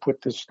have to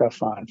put this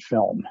stuff on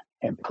film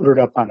and put it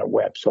up on a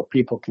web so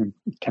people can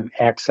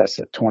access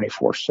it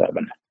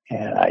 24/7.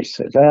 And I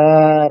said,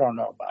 I don't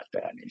know about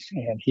that.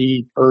 And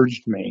he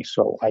urged me,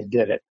 so I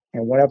did it.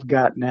 And what I've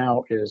got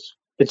now is,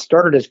 it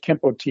started as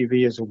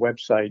KenpoTV as a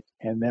website,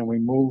 and then we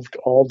moved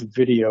all the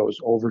videos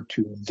over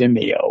to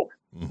Vimeo.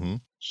 Mm-hmm.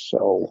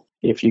 So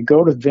if you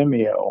go to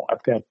Vimeo,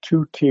 I've got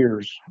 2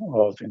 tiers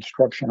of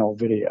instructional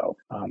video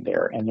on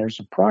there, and there's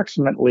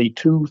approximately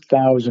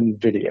 2,000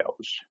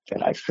 videos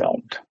that I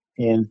filmed.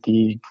 And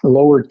the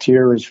lower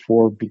tier is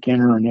for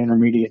beginner and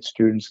intermediate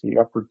students. The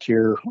upper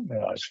tier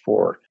is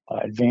for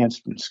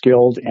advanced and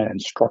skilled and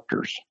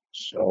instructors.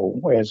 So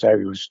as I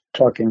was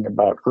talking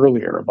about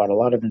earlier, about a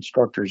lot of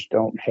instructors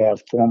don't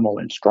have formal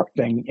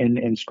instructing in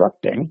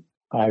instructing.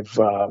 I've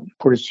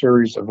put a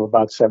series of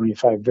about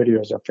 75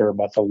 videos up there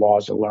about the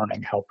laws of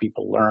learning, how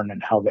people learn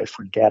and how they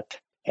forget,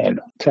 and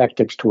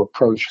tactics to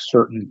approach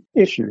certain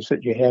issues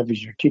that you have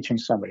as you're teaching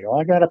somebody. Well,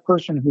 I got a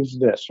person who's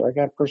this, or I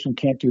got a person who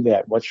can't do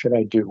that. What should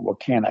I do? What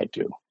can I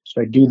do?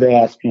 So I do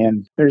that,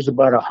 and there's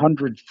about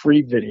 100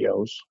 free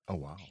videos. Oh,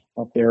 wow.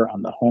 Up there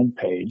on the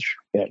homepage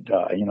that,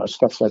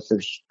 stuff like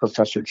there's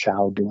Professor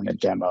Chow doing a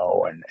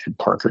demo and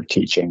Parker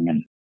teaching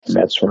and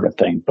that sort of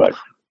thing. But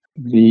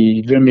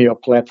the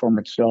Vimeo platform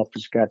itself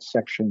has got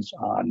sections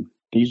on,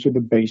 these are the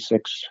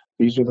basics,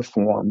 these are the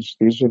forms,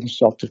 these are the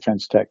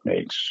self-defense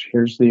techniques,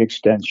 here's the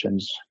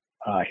extensions,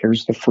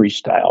 here's the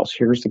freestyles,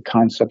 here's the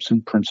concepts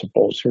and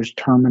principles, here's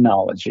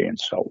terminology, and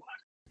so on.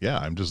 Yeah,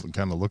 I'm just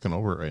kind of looking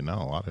over it right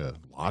now.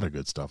 A lot of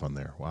good stuff on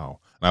there. Wow.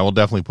 And I will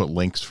definitely put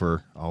links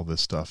for all this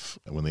stuff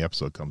when the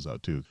episode comes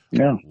out too.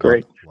 Yeah,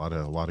 great. A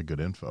lot of good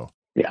info.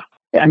 Yeah.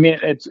 I mean,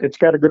 it's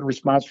got a good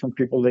response from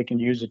people. They can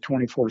use it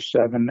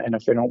 24/7, and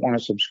if they don't want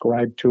to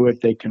subscribe to it,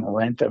 they can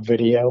rent a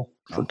video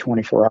for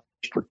 24 hours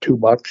for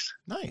 $2.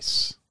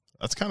 Nice.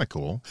 That's kind of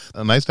cool.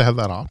 Nice to have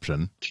that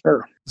option.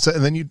 Sure. So,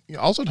 and then you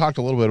also talked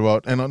a little bit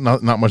about, and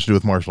not much to do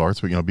with martial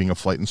arts, but being a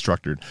flight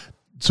instructor.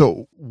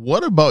 So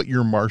what about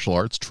your martial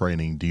arts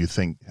training do you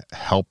think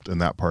helped in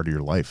that part of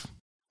your life?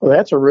 Well,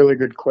 that's a really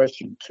good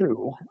question,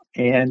 too.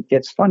 And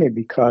it's funny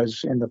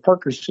because in the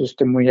Parker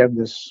system, we have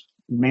this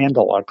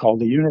mandala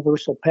called the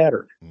universal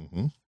pattern,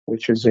 mm-hmm.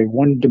 which is a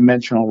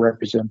one-dimensional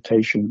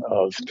representation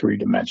of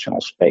three-dimensional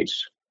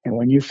space. And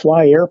when you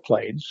fly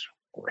airplanes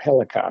or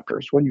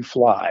helicopters, when you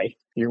fly,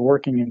 you're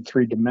working in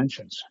 3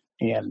 dimensions.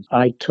 And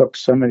I took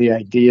some of the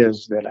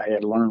ideas that I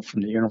had learned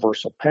from the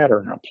universal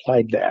pattern and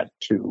applied that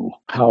to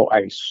how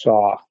I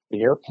saw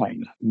the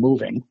airplane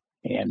moving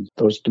and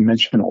those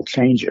dimensional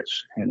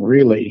changes. And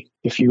really,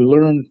 if you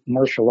learn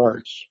martial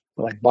arts,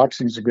 like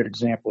boxing is a good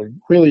example,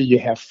 really you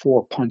have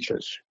 4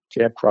 punches: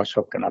 jab, cross,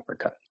 hook, and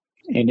uppercut.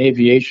 In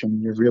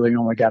aviation, you've really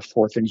only got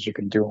 4 things you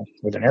can do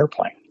with an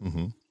airplane.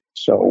 Mm-hmm.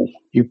 So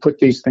you put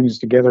these things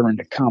together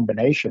into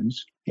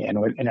combinations, and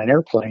in an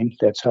airplane,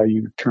 that's how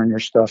you turn your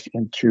stuff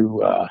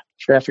into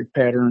traffic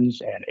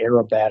patterns and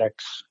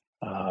aerobatics,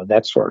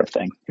 that sort of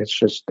thing. It's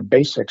just the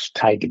basics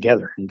tied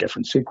together in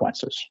different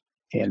sequences.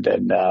 And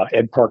then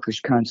Ed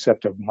Parker's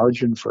concept of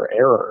margin for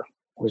error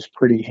was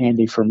pretty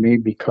handy for me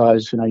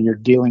because, you're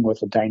dealing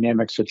with a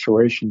dynamic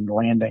situation,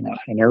 landing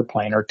an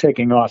airplane or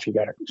taking off. You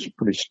got a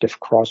pretty stiff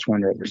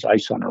crosswind or there's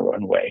ice on a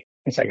runway.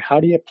 It's like, how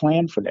do you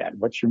plan for that?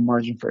 What's your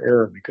margin for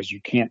error? Because you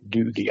can't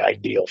do the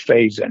ideal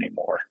phase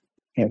anymore.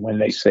 And when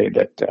they say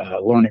that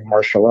learning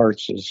martial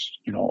arts is,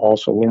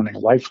 also learning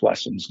life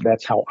lessons,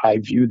 that's how I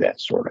view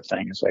that sort of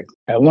thing. It's like,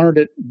 I learned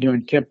it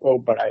doing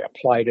Kempo, but I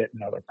applied it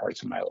in other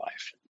parts of my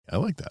life. I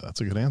like that.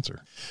 That's a good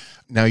answer.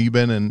 Now you've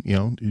been in,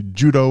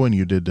 judo, and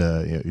you've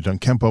done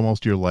Kempo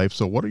most of your life.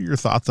 So what are your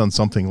thoughts on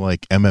something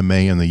like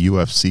MMA and the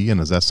UFC? And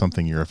is that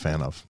something you're a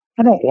fan of?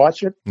 I don't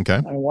watch it. Okay.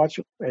 I watch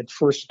it. It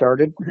first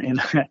started,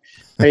 and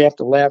I have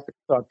to laugh at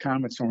the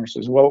comment somewhere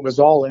says, well, it was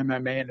all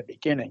MMA in the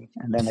beginning,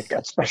 and then it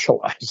got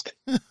specialized.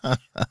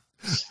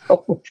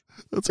 So,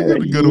 that's a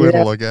good way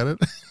to look at it.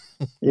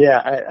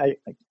 Yeah,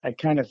 I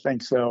kind of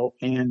think so.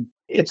 And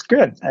it's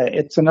good.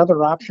 It's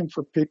another option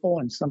for people,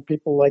 and some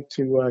people like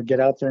to get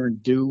out there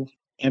and do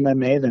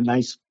MMA, the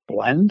nice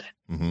blend.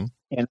 Mm-hmm.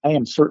 And I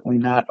am certainly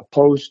not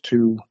opposed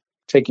to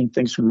taking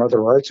things from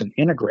other arts and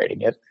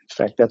integrating it.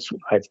 In fact,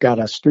 I've got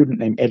a student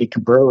named Eddie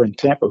Cabrera in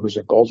Tampa who's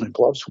a Golden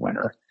Gloves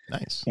winner.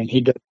 Nice. And he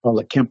does all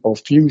the Kempo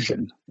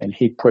fusion, and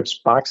he puts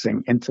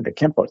boxing into the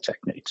Kempo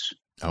techniques.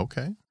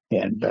 Okay.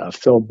 And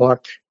Phil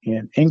Buck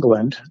in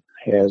England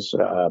has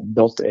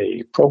built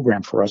a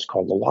program for us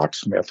called the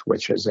Locksmith,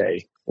 which is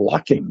a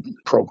locking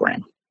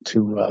program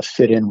to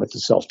fit in with the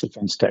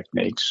self-defense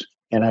techniques.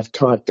 And I've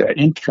taught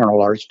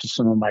internal arts to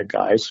some of my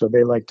guys, so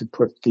they like to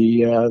put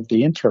the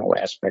internal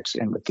aspects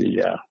in with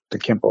the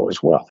Kempo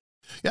as well.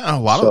 Yeah, a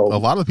lot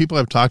of the people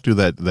I've talked to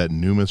that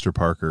knew Mr.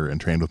 Parker and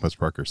trained with Mr.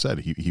 Parker said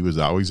he was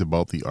always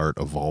about the art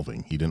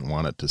evolving. He didn't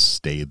want it to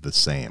stay the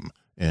same.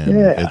 And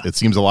it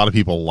seems a lot of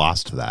people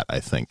lost that, I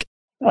think.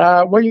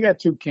 Well, you got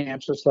 2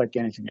 camps, just like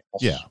anything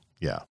else.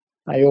 Yeah.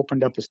 I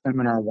opened up a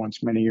seminar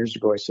once many years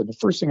ago. I said, the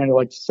first thing I'd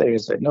like to say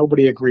is that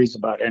nobody agrees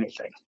about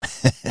anything.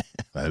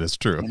 That is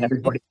true. And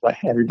everybody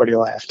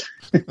laughed.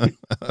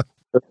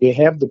 You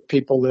have the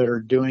people that are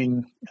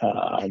doing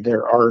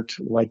their art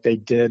like they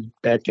did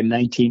back in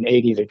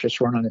 1980. They're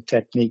just running the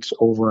techniques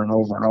over and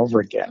over and over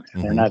again.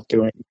 Mm-hmm. They're not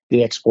doing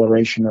the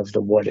exploration of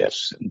the what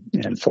ifs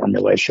and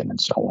formulation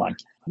and so on.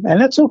 And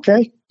that's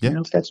okay,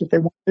 if that's what they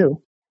want to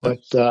do.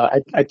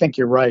 But I think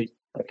you're right.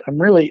 But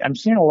I'm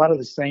seeing a lot of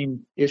the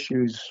same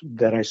issues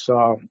that I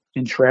saw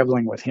in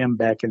traveling with him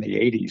back in the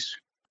 80s.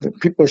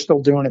 People are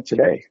still doing it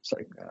today. It's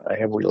like,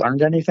 have we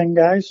learned anything,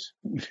 guys?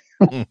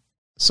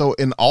 So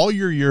in all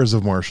your years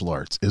of martial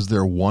arts, is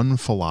there one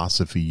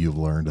philosophy you've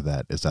learned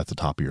that is at the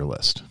top of your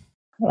list?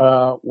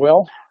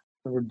 Well,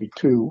 there would be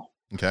two.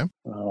 Okay.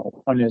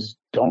 One is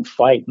don't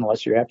fight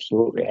unless you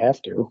absolutely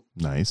have to.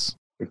 Nice.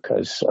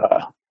 Because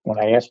when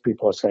I ask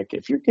people, it's like,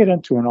 if you get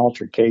into an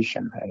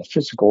altercation, a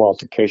physical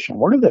altercation,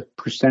 what are the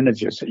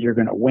percentages that you're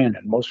going to win?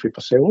 And most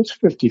people say, well, it's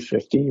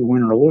 50-50, you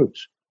win or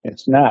lose.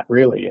 It's not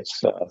really.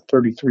 It's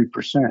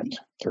 33%,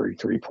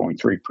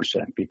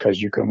 33.3%,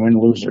 because you can win,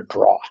 lose, or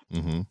draw.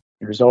 Mm-hmm.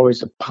 There's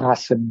always a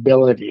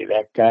possibility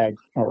that guy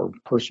or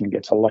person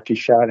gets a lucky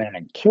shot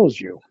and kills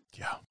you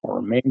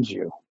or maims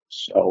you.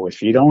 So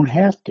if you don't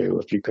have to,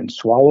 if you can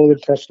swallow the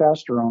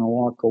testosterone and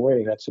walk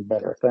away, that's a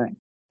better thing.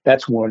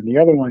 That's one. The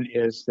other one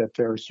is that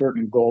there are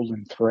certain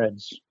golden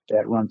threads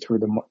that run through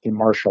the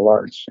martial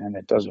arts, and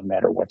it doesn't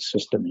matter what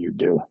system you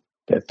do,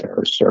 that there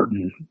are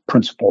certain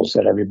principles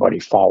that everybody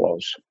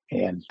follows.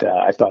 And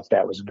I thought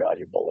that was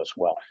valuable as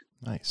well.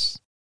 Nice.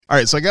 All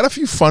right, so I got a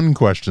few fun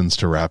questions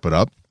to wrap it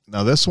up.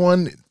 Now, this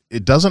one,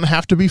 it doesn't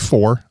have to be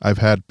 4. I've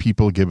had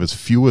people give as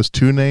few as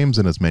 2 names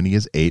and as many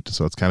as 8,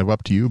 so it's kind of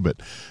up to you, but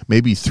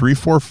maybe 3,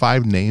 4,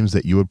 5 names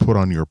that you would put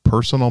on your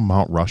personal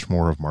Mount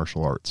Rushmore of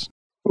martial arts.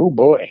 Oh,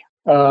 boy.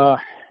 Well,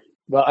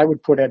 I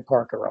would put Ed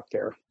Parker up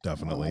there.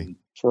 Definitely.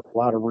 For a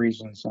lot of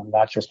reasons, and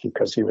not just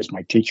because he was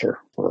my teacher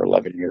for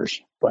 11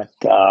 years. But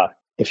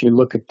if you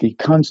look at the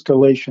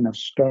constellation of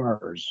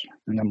stars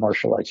in the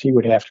martial arts, he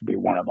would have to be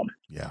one of them.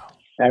 Yeah.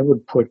 I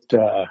would put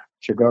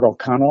Jigoro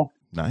Kano.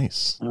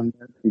 Nice.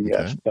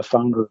 The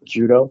founder of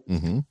judo,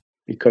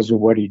 because of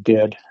what he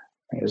did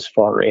as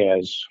far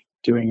as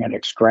doing an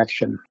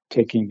extraction,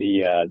 taking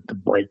the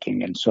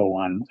breaking and so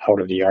on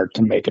out of the art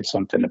to make it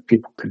something that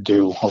people could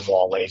do of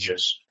all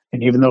ages.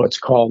 And even though it's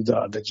called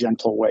the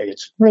gentle way,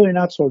 it's really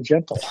not so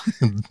gentle.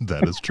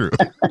 That is true.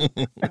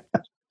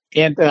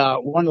 And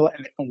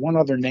one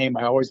other name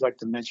I always like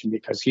to mention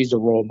because he's a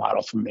role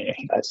model for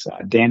me. That's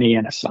Danny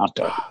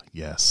Inosanto.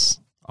 Yes.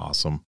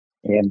 Awesome.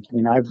 And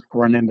I've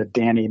run into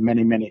Danny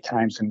many, many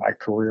times in my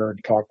career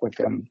and talked with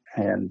him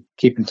and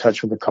keep in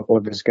touch with a couple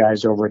of his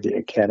guys over at the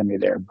academy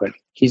there. But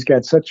he's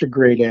got such a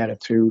great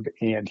attitude,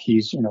 and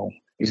he's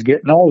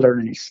getting older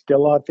and he's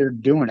still out there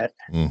doing it.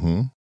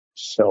 Mm-hmm.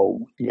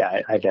 So,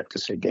 yeah, I'd have to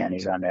say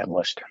Danny's on that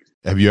list.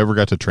 Have you ever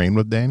got to train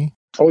with Danny?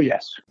 Oh,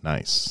 yes.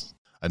 Nice.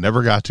 I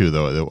never got to,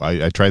 though.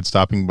 I tried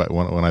stopping by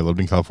when I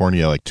lived in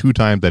California, like 2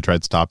 times I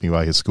tried stopping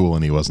by his school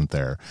and he wasn't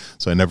there.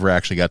 So I never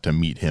actually got to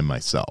meet him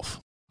myself.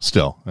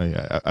 Still,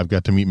 I've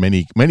got to meet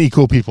many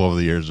cool people over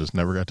the years. Just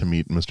never got to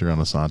meet Mr.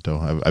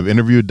 Inosanto. I've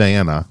interviewed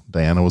Diana.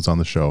 Diana was on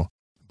the show,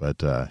 but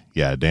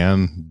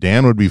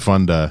Dan would be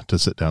fun to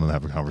sit down and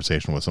have a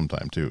conversation with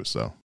sometime too.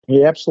 So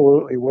he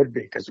absolutely would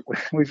be, because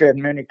we've had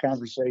many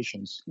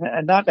conversations,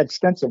 not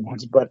extensive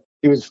ones, but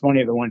it was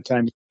funny the one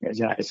time.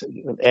 I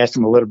asked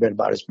him a little bit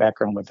about his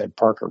background with Ed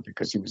Parker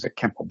because he was a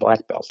Kempo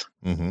black belt.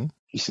 Mm-hmm.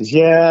 He says,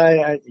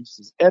 he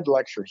says, Ed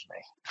lectures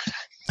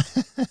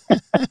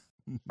me.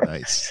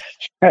 Nice.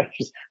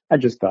 I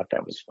just thought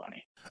that was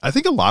funny. I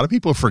think a lot of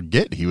people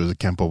forget he was a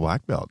Kempo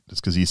black belt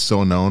just because he's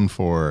so known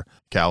for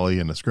Kali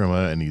and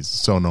Eskrima, and he's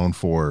so known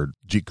for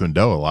Jeet Kune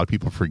Do. A lot of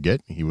people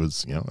forget he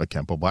was, a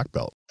Kempo black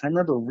belt. I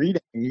remember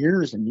reading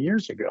years and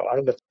years ago, out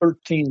of the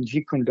 13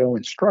 Jeet Kune Do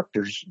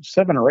instructors,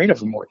 7 or 8 of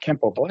them were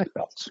Kempo black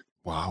belts.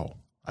 Wow.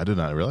 I did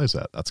not realize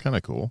that. That's kind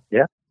of cool.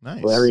 Yeah.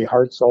 Nice. Larry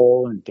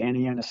Hartzell and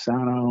Danny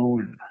Inosanto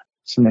and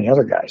so many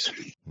other guys.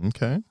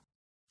 Okay.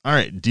 All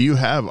right. Do you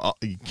have,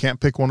 you can't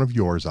pick one of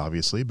yours,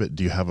 obviously, but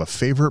do you have a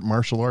favorite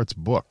martial arts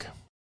book?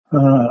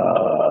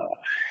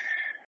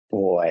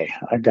 Boy,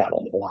 I got a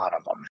lot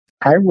of them.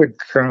 I would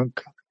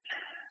think,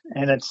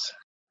 and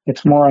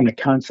it's more on the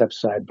concept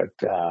side, but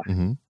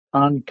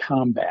On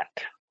Combat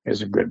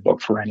is a good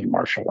book for any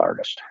martial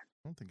artist.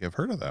 I don't think I've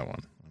heard of that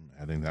one. I'm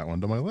adding that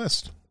one to my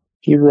list.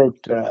 He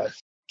wrote 2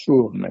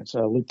 of them. It's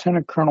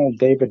Lieutenant Colonel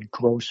David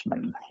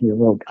Grossman. He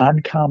wrote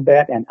On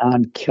Combat and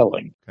On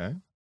Killing. Okay.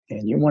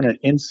 And you want an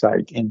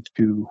insight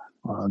into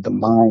the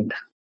mind,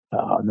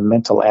 the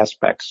mental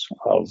aspects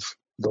of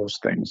those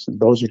things. And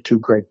those are 2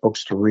 great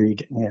books to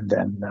read. And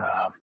then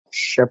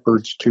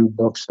Shepard's 2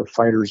 books, The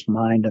Fighter's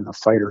Mind and The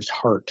Fighter's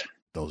Heart.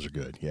 Those are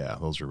good. Yeah,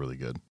 those are really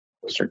good.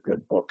 Those are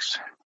good books.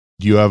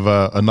 Do you have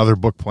another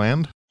book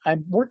planned?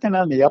 I'm working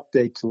on the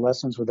update to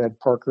Lessons with Ed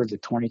Parker, the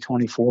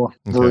 2024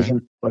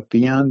 version. But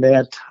beyond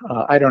that,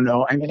 I don't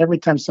know. I mean, every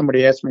time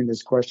somebody asks me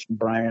this question,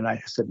 Brian,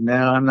 I said, no,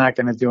 I'm not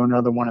going to do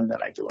another one. And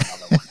then I do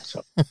another one.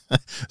 So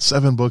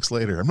 7 books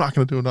later, I'm not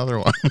going to do another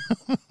one.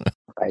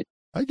 Right.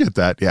 I get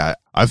that. Yeah.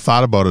 I've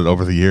thought about it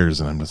over the years,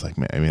 and I'm just like,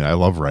 man, I mean, I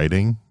love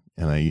writing.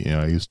 And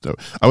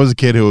I was a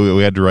kid who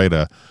we had to write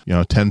a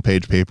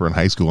 10-page paper in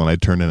high school, and I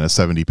turned in a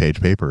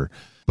 70-page paper.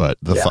 But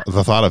the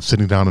thought of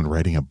sitting down and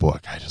writing a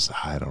book,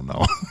 I don't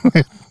know.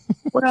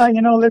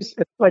 Well, it's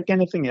like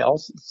anything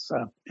else.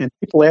 And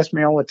people ask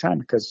me all the time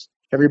because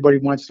everybody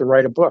wants to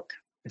write a book.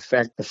 In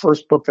fact, the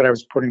first book that I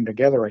was putting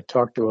together, I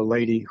talked to a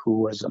lady who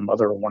was a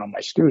mother of one of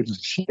my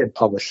students. She had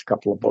published a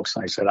couple of books,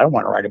 and I said, I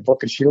want to write a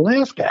book. And she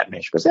laughed at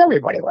me. She goes,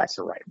 everybody likes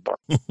to write a book.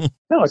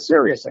 No,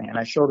 seriously. And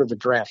I showed her the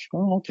draft.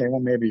 Oh, okay, well,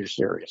 maybe you're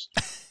serious.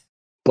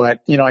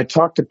 But, I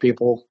talk to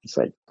people. It's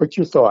like, put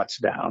your thoughts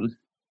down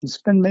and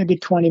spend maybe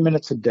 20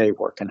 minutes a day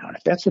working on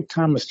it. That's what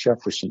Thomas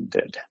Jefferson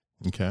did.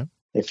 Okay.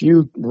 If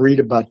you read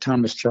about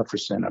Thomas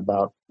Jefferson,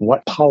 about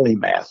what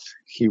polymath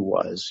he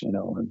was,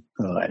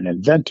 an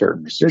inventor, a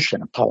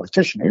musician, a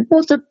politician, he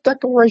wrote the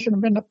Declaration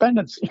of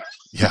Independence.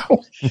 Yeah.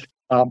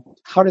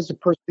 How does a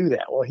person do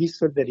that? Well, he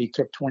said that he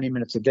took 20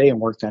 minutes a day and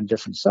worked on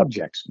different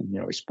subjects. And,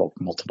 he spoke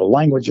multiple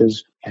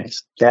languages, and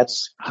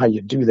that's how you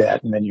do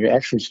that. And then you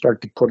actually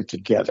start to put it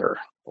together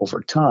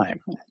over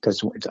time.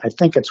 Because I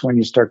think it's when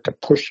you start to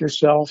push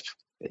yourself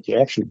that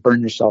you actually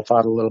burn yourself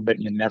out a little bit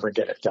and you never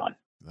get it done.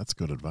 That's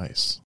good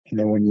advice. And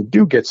then when you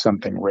do get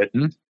something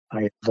written,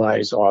 I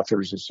advise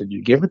authors, I said,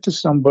 you give it to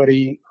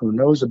somebody who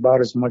knows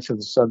about as much of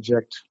the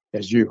subject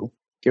as you.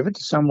 Give it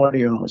to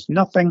somebody who knows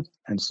nothing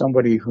and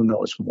somebody who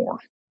knows more.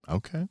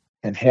 Okay.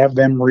 And have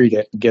them read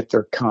it and get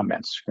their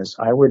comments. Because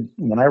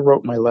when I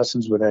wrote my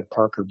Lessons with Ed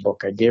Parker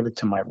book, I gave it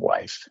to my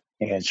wife.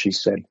 And she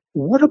said,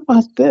 what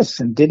about this?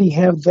 And did he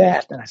have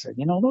that? And I said,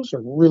 those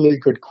are really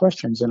good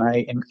questions. And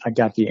I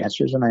got the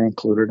answers and I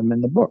included them in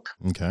the book.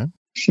 Okay.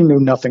 She knew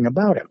nothing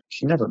about him.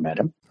 She never met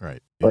him.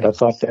 Right. Yeah. But I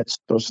thought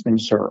those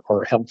things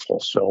are helpful.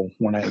 So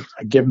when I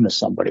give them to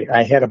somebody,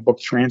 I had a book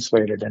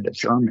translated into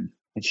German.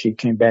 And she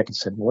came back and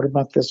said, what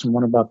about this and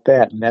what about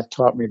that? And that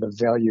taught me the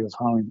value of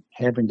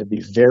having to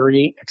be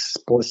very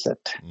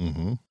explicit.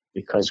 Mm-hmm.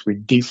 Because we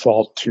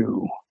default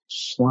to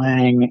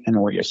slang and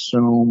we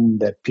assume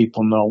that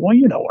people know, well,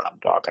 you know what I'm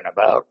talking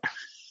about.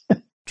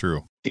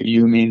 True. Do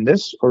you mean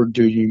this or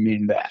do you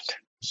mean that?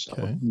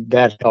 So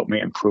that helped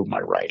me improve my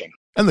writing.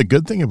 And the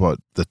good thing about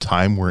the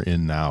time we're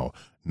in now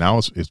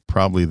is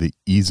probably the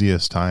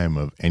easiest time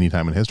of any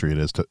time in history it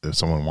is if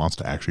someone wants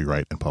to actually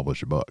write and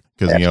publish a book.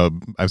 Because,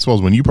 I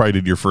suppose when you probably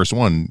did your first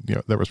one,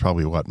 there was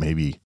probably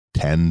maybe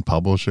 10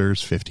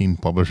 publishers, 15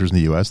 publishers in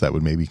the U.S. that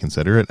would maybe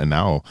consider it. And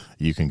now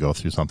you can go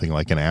through something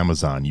like an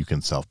Amazon. You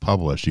can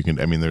self-publish.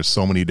 There's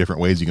so many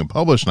different ways you can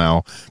publish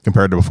now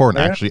compared to before and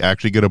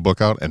actually get a book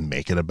out and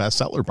make it a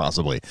bestseller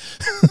possibly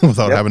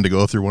without having to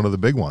go through one of the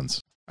big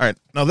ones. All right.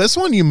 Now, this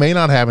one you may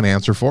not have an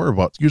answer for,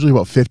 usually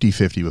about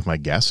 50-50 with my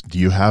guests. Do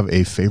you have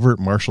a favorite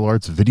martial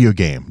arts video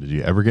game? Did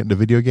you ever get into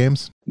video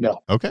games?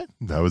 No. Okay.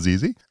 That was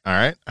easy. All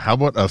right. How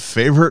about a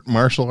favorite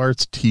martial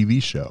arts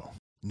TV show?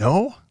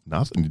 No?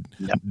 Nothing.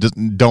 No. Just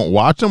don't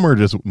watch them or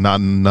just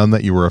none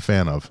that you were a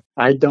fan of?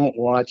 I don't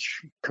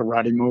watch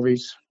karate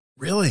movies.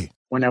 Really?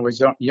 When I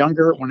was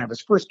younger, when I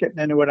was first getting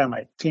into it, I'm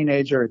a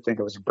teenager. I think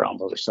it was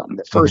Brownville or something.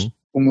 The first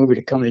movie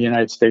to come to the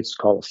United States is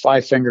called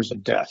Five Fingers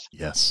of Death.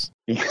 Yes.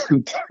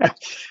 And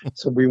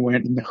so we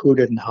went and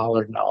hooted and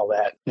hollered and all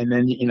that. And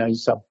then, you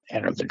saw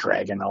Enter the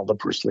Dragon, all the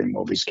Bruce Lee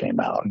movies came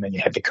out. And then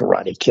you had the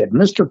Karate Kid.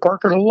 Mr.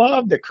 Parker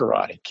loved the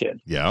Karate Kid.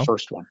 Yeah. The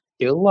first one.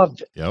 He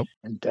loved it. Yep.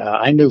 And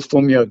I knew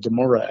Fumio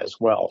Demura as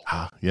well.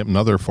 Yep.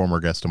 Another former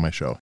guest on my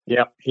show.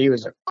 Yep. He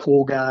was a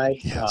cool guy.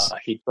 Yes.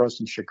 He rose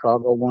in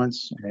Chicago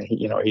once. And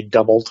he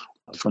doubled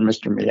for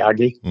Mr.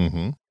 Miyagi.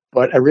 Mm-hmm.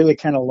 But I really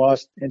kind of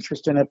lost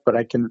interest in it. But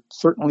I can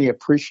certainly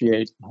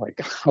appreciate,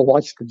 I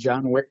watched the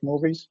John Wick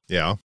movies.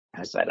 Yeah.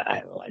 I said,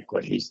 I like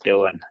what he's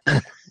doing.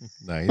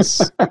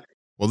 Nice.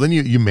 Well, then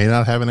you may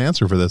not have an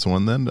answer for this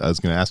one then. I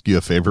was going to ask you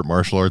a favorite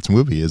martial arts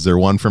movie. Is there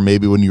one from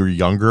maybe when you were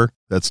younger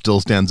that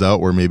still stands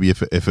out where maybe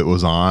if it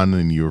was on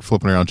and you were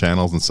flipping around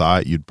channels and saw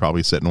it, you'd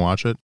probably sit and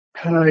watch it?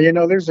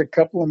 There's a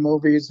couple of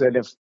movies that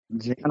if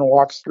Jan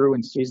walks through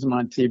and sees them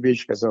on TV,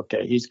 she goes,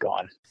 okay, he's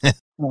gone.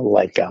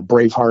 Like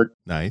Braveheart.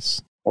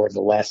 Nice. Or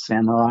The Last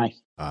Samurai.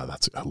 I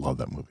love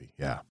that movie.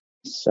 Yeah.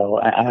 So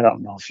I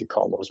don't know if you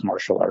call those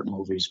martial art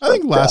movies. I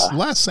think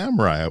Last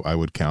Samurai I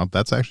would count.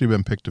 That's actually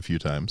been picked a few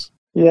times.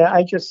 Yeah,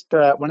 I just,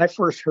 when I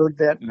first heard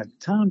that, and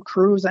Tom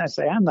Cruise, I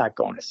say, I'm not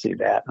going to see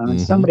that. And then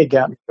somebody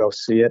got me to go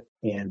see it,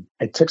 and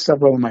I took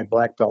several of my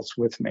black belts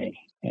with me.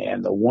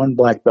 And the one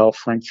black belt,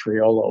 Frank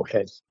Triolo,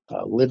 had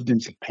lived in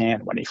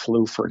Japan when he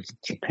flew for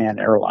Japan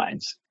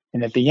Airlines.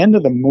 And at the end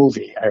of the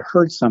movie, I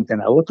heard something.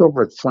 I looked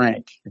over at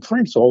Frank, and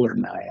Frank's older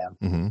than I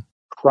am,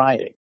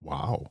 crying.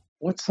 Wow.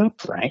 What's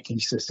up, Frank? And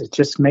he says, it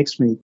just makes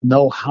me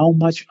know how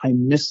much I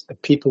miss the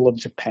people of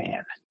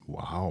Japan.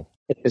 Wow.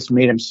 It just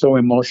made him so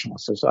emotional.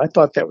 So I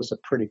thought that was a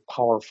pretty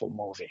powerful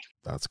movie.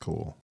 That's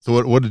cool.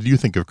 So what did you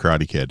think of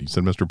Karate Kid? You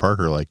said Mr.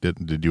 Parker liked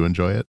it. Did you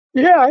enjoy it?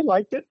 Yeah, I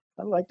liked it.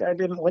 I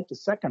didn't like the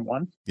second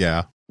one.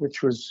 Yeah.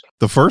 Which was...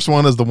 The first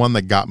one is the one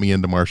that got me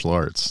into martial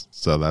arts.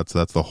 So that's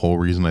the whole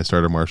reason I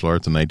started martial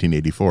arts in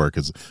 1984,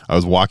 because I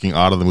was walking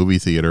out of the movie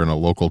theater and a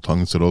local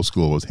Tang Soo Do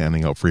school was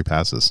handing out free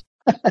passes.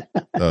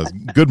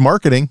 Good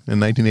marketing in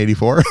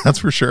 1984, that's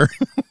for sure.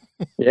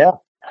 Yeah,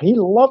 he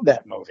loved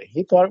that movie.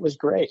 He thought it was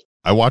great.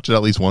 I watch it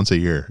at least once a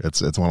year.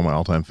 It's one of my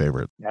all-time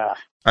favorites. Yeah.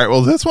 All right,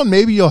 well, this one,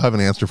 maybe you'll have an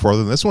answer for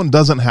them. This one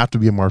doesn't have to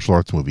be a martial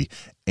arts movie.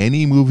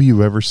 Any movie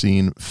you've ever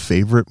seen,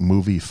 favorite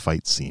movie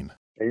fight scene?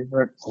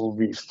 Favorite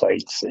movie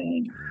fight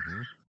scene?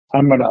 Mm-hmm.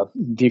 I'm going to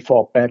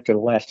default back to The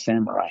Last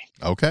Samurai.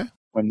 Okay.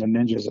 When the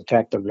ninjas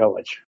attack the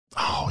village.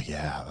 Oh,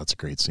 yeah, that's a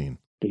great scene.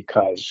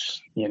 Because,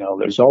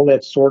 there's all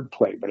that sword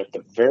play, but at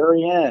the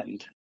very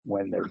end,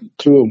 when there are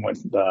two of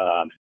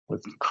them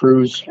with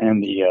Cruz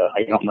and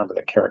I don't remember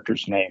the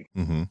character's name,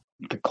 mm-hmm.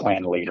 the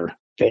clan leader,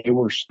 they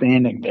were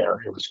standing there.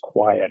 It was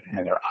quiet,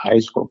 and their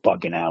eyes were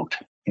bugging out.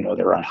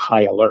 They're on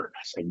high alert.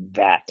 I say,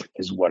 that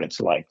is what it's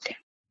like.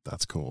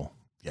 That's cool.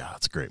 Yeah,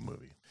 it's a great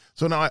movie.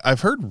 So now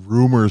I've heard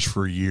rumors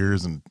for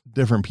years and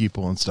different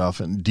people and stuff.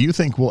 And do you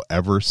think we'll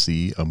ever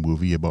see a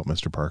movie about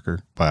Mr. Parker,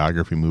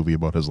 biography movie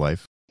about his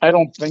life? I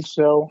don't think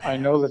so. I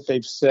know that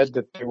they've said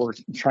that they were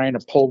trying to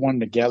pull one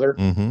together.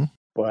 Mm-hmm.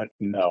 But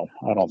no,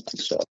 I don't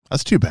think so.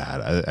 That's too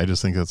bad. I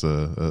just think that's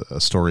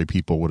a story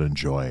people would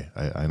enjoy.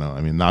 I know.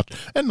 I mean, not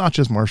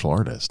just martial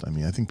artists. I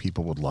mean, I think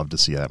people would love to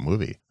see that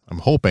movie.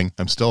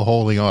 I'm still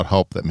holding out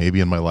hope that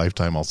maybe in my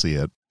lifetime I'll see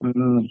it.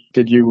 Mm-hmm.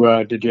 Did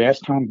you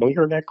ask Tom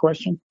Bleeker that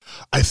question?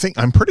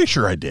 I'm pretty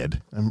sure I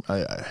did.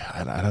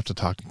 I'd have to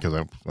talk because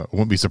I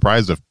wouldn't be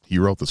surprised if he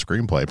wrote the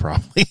screenplay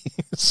probably.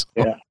 So.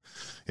 Yeah.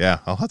 Yeah,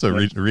 I'll have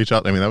to reach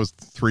out. I mean, that was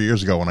 3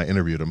 years ago when I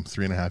interviewed him,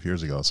 3.5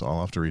 years ago. So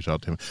I'll have to reach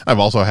out to him. I've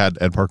also had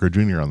Ed Parker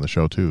Jr. on the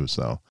show too.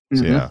 So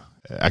yeah,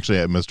 actually,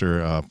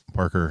 Mr.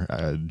 Parker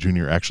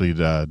Jr. actually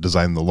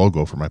designed the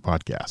logo for my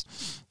podcast.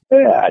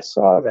 Yeah, I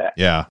saw that.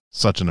 Yeah,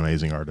 such an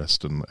amazing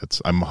artist, and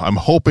I'm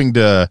hoping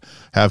to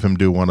have him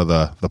do one of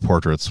the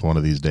portraits one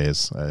of these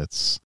days.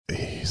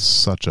 He's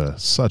such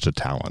a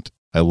talent.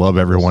 I love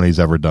everyone he's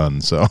ever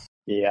done. So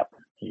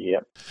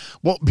Yep.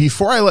 Well,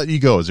 before I let you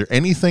go, is there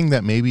anything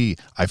that maybe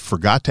I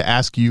forgot to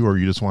ask you, or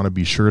you just want to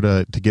be sure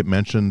to get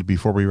mentioned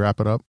before we wrap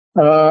it up?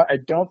 I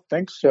don't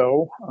think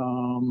so.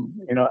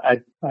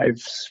 I've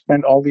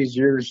spent all these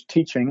years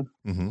teaching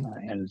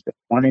and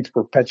wanting to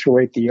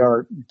perpetuate the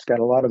art. It's got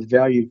a lot of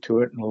value to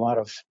it in a lot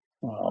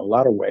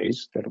of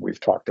ways that we've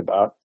talked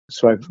about.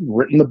 So I've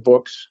written the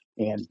books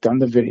and done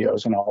the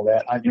videos and all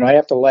that. I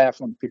have to laugh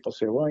when people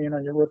say, well, you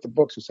wrote the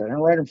books. I said, I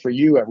didn't write them for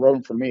you. I wrote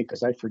them for me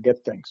because I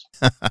forget things.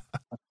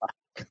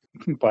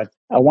 But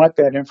I want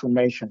that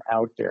information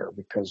out there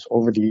because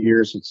over the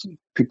years,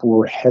 people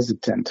were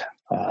hesitant.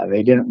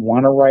 They didn't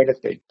want to write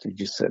it. They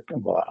just said,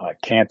 well, I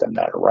can't. I'm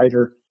not a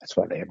writer. That's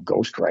why they have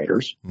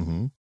ghostwriters.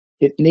 Mm-hmm.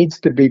 It needs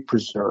to be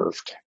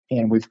preserved.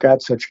 And we've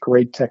got such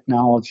great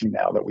technology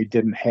now that we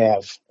didn't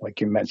have,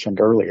 like you mentioned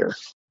earlier.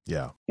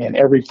 Yeah. And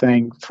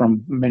everything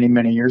from many,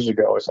 many years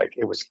ago is like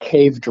it was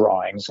cave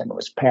drawings and it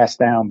was passed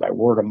down by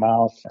word of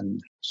mouth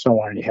and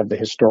so on. You have the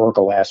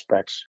historical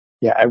aspects.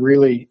 Yeah,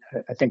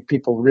 I think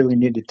people really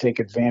need to take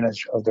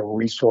advantage of the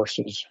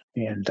resources.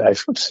 And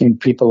I've seen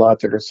people out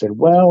there that said,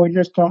 well, we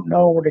just don't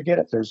know where to get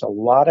it. There's a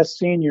lot of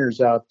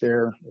seniors out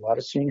there, a lot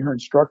of senior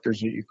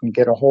instructors that you can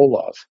get a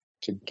hold of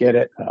to get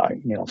it,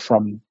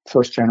 from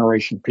first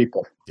generation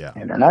people. Yeah.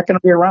 And they're not going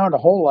to be around a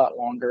whole lot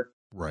longer.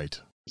 Right.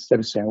 Instead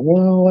of saying,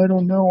 well, I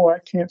don't know, I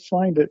can't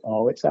find it.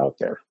 Oh, it's out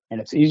there. And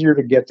it's easier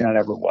to get than it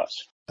ever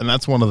was. And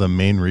that's one of the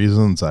main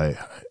reasons I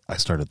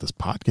started this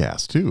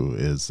podcast too,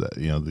 is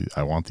that,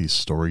 I want these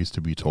stories to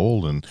be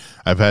told. And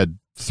I've had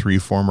 3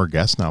 former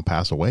guests now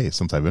pass away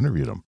since I've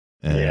interviewed them.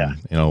 And,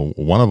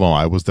 one of them,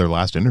 I was their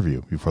last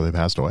interview before they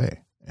passed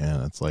away.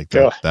 And it's like,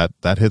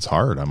 that hits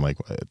hard. I'm like,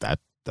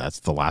 that's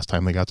the last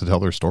time they got to tell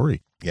their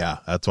story. Yeah.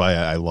 That's why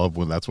I love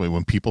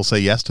when people say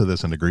yes to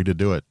this and agree to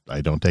do it,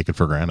 I don't take it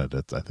for granted.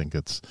 I think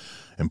it's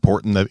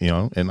important that,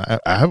 and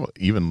I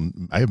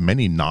have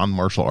many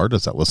non-martial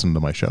artists that listen to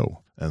my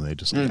show and they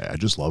just, I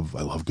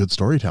love good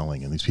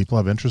storytelling and these people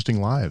have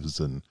interesting lives.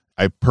 And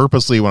I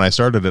purposely, when I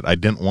started it, I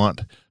didn't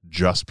want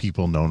just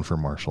people known for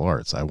martial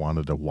arts. I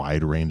wanted a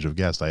wide range of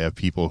guests. I have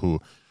people who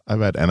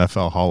I've had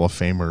NFL Hall of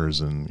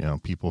Famers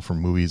and, people from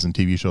movies and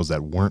TV shows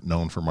that weren't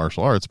known for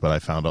martial arts, but I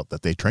found out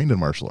that they trained in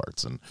martial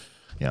arts and,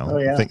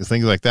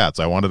 things like that.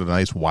 So I wanted a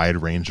nice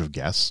wide range of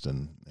guests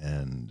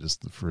and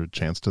just for a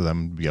chance to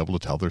them to be able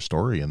to tell their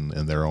story in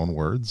their own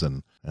words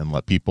and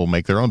let people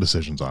make their own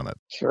decisions on it.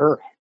 Sure.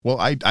 Well,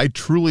 I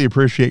truly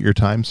appreciate your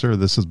time, sir.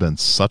 This has been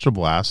such a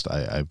blast.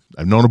 I've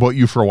known about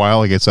you for a while.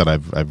 Like I said,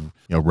 I've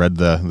read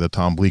the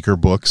Tom Bleeker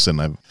books,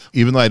 and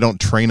even though I don't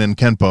train in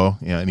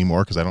Kenpo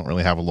anymore because I don't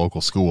really have a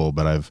local school,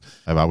 but I've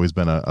always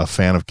been a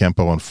fan of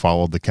Kenpo and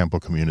followed the Kenpo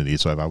community.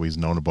 So I've always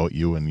known about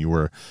you, and you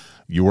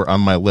were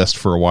on my list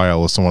for a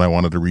while as someone I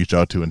wanted to reach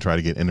out to and try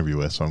to get an interview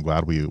with. So I'm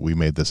glad we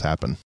made this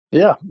happen.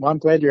 Yeah, well, I'm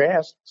glad you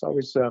asked. It's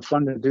always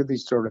fun to do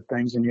these sort of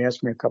things, and you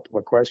asked me a couple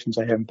of questions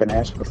I haven't been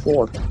asked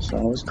before, so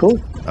it was cool.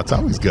 That's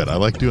always good. I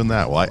like doing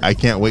that. Well, I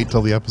can't wait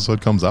till the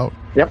episode comes out.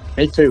 Yep,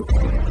 me too.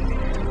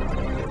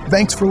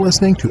 Thanks for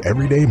listening to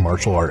Everyday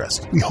Martial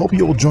Artist. We hope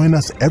you will join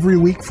us every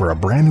week for a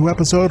brand new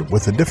episode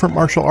with a different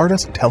martial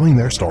artist telling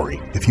their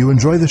story. If you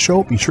enjoy the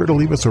show, be sure to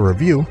leave us a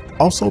review.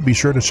 Also, be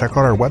sure to check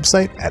out our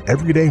website at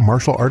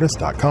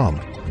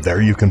everydaymartialartist.com.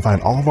 There you can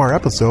find all of our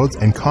episodes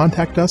and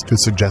contact us to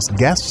suggest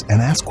guests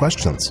and ask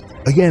questions.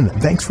 Again,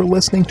 thanks for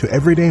listening to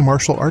Everyday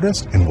Martial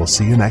Artist, and we'll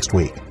see you next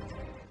week.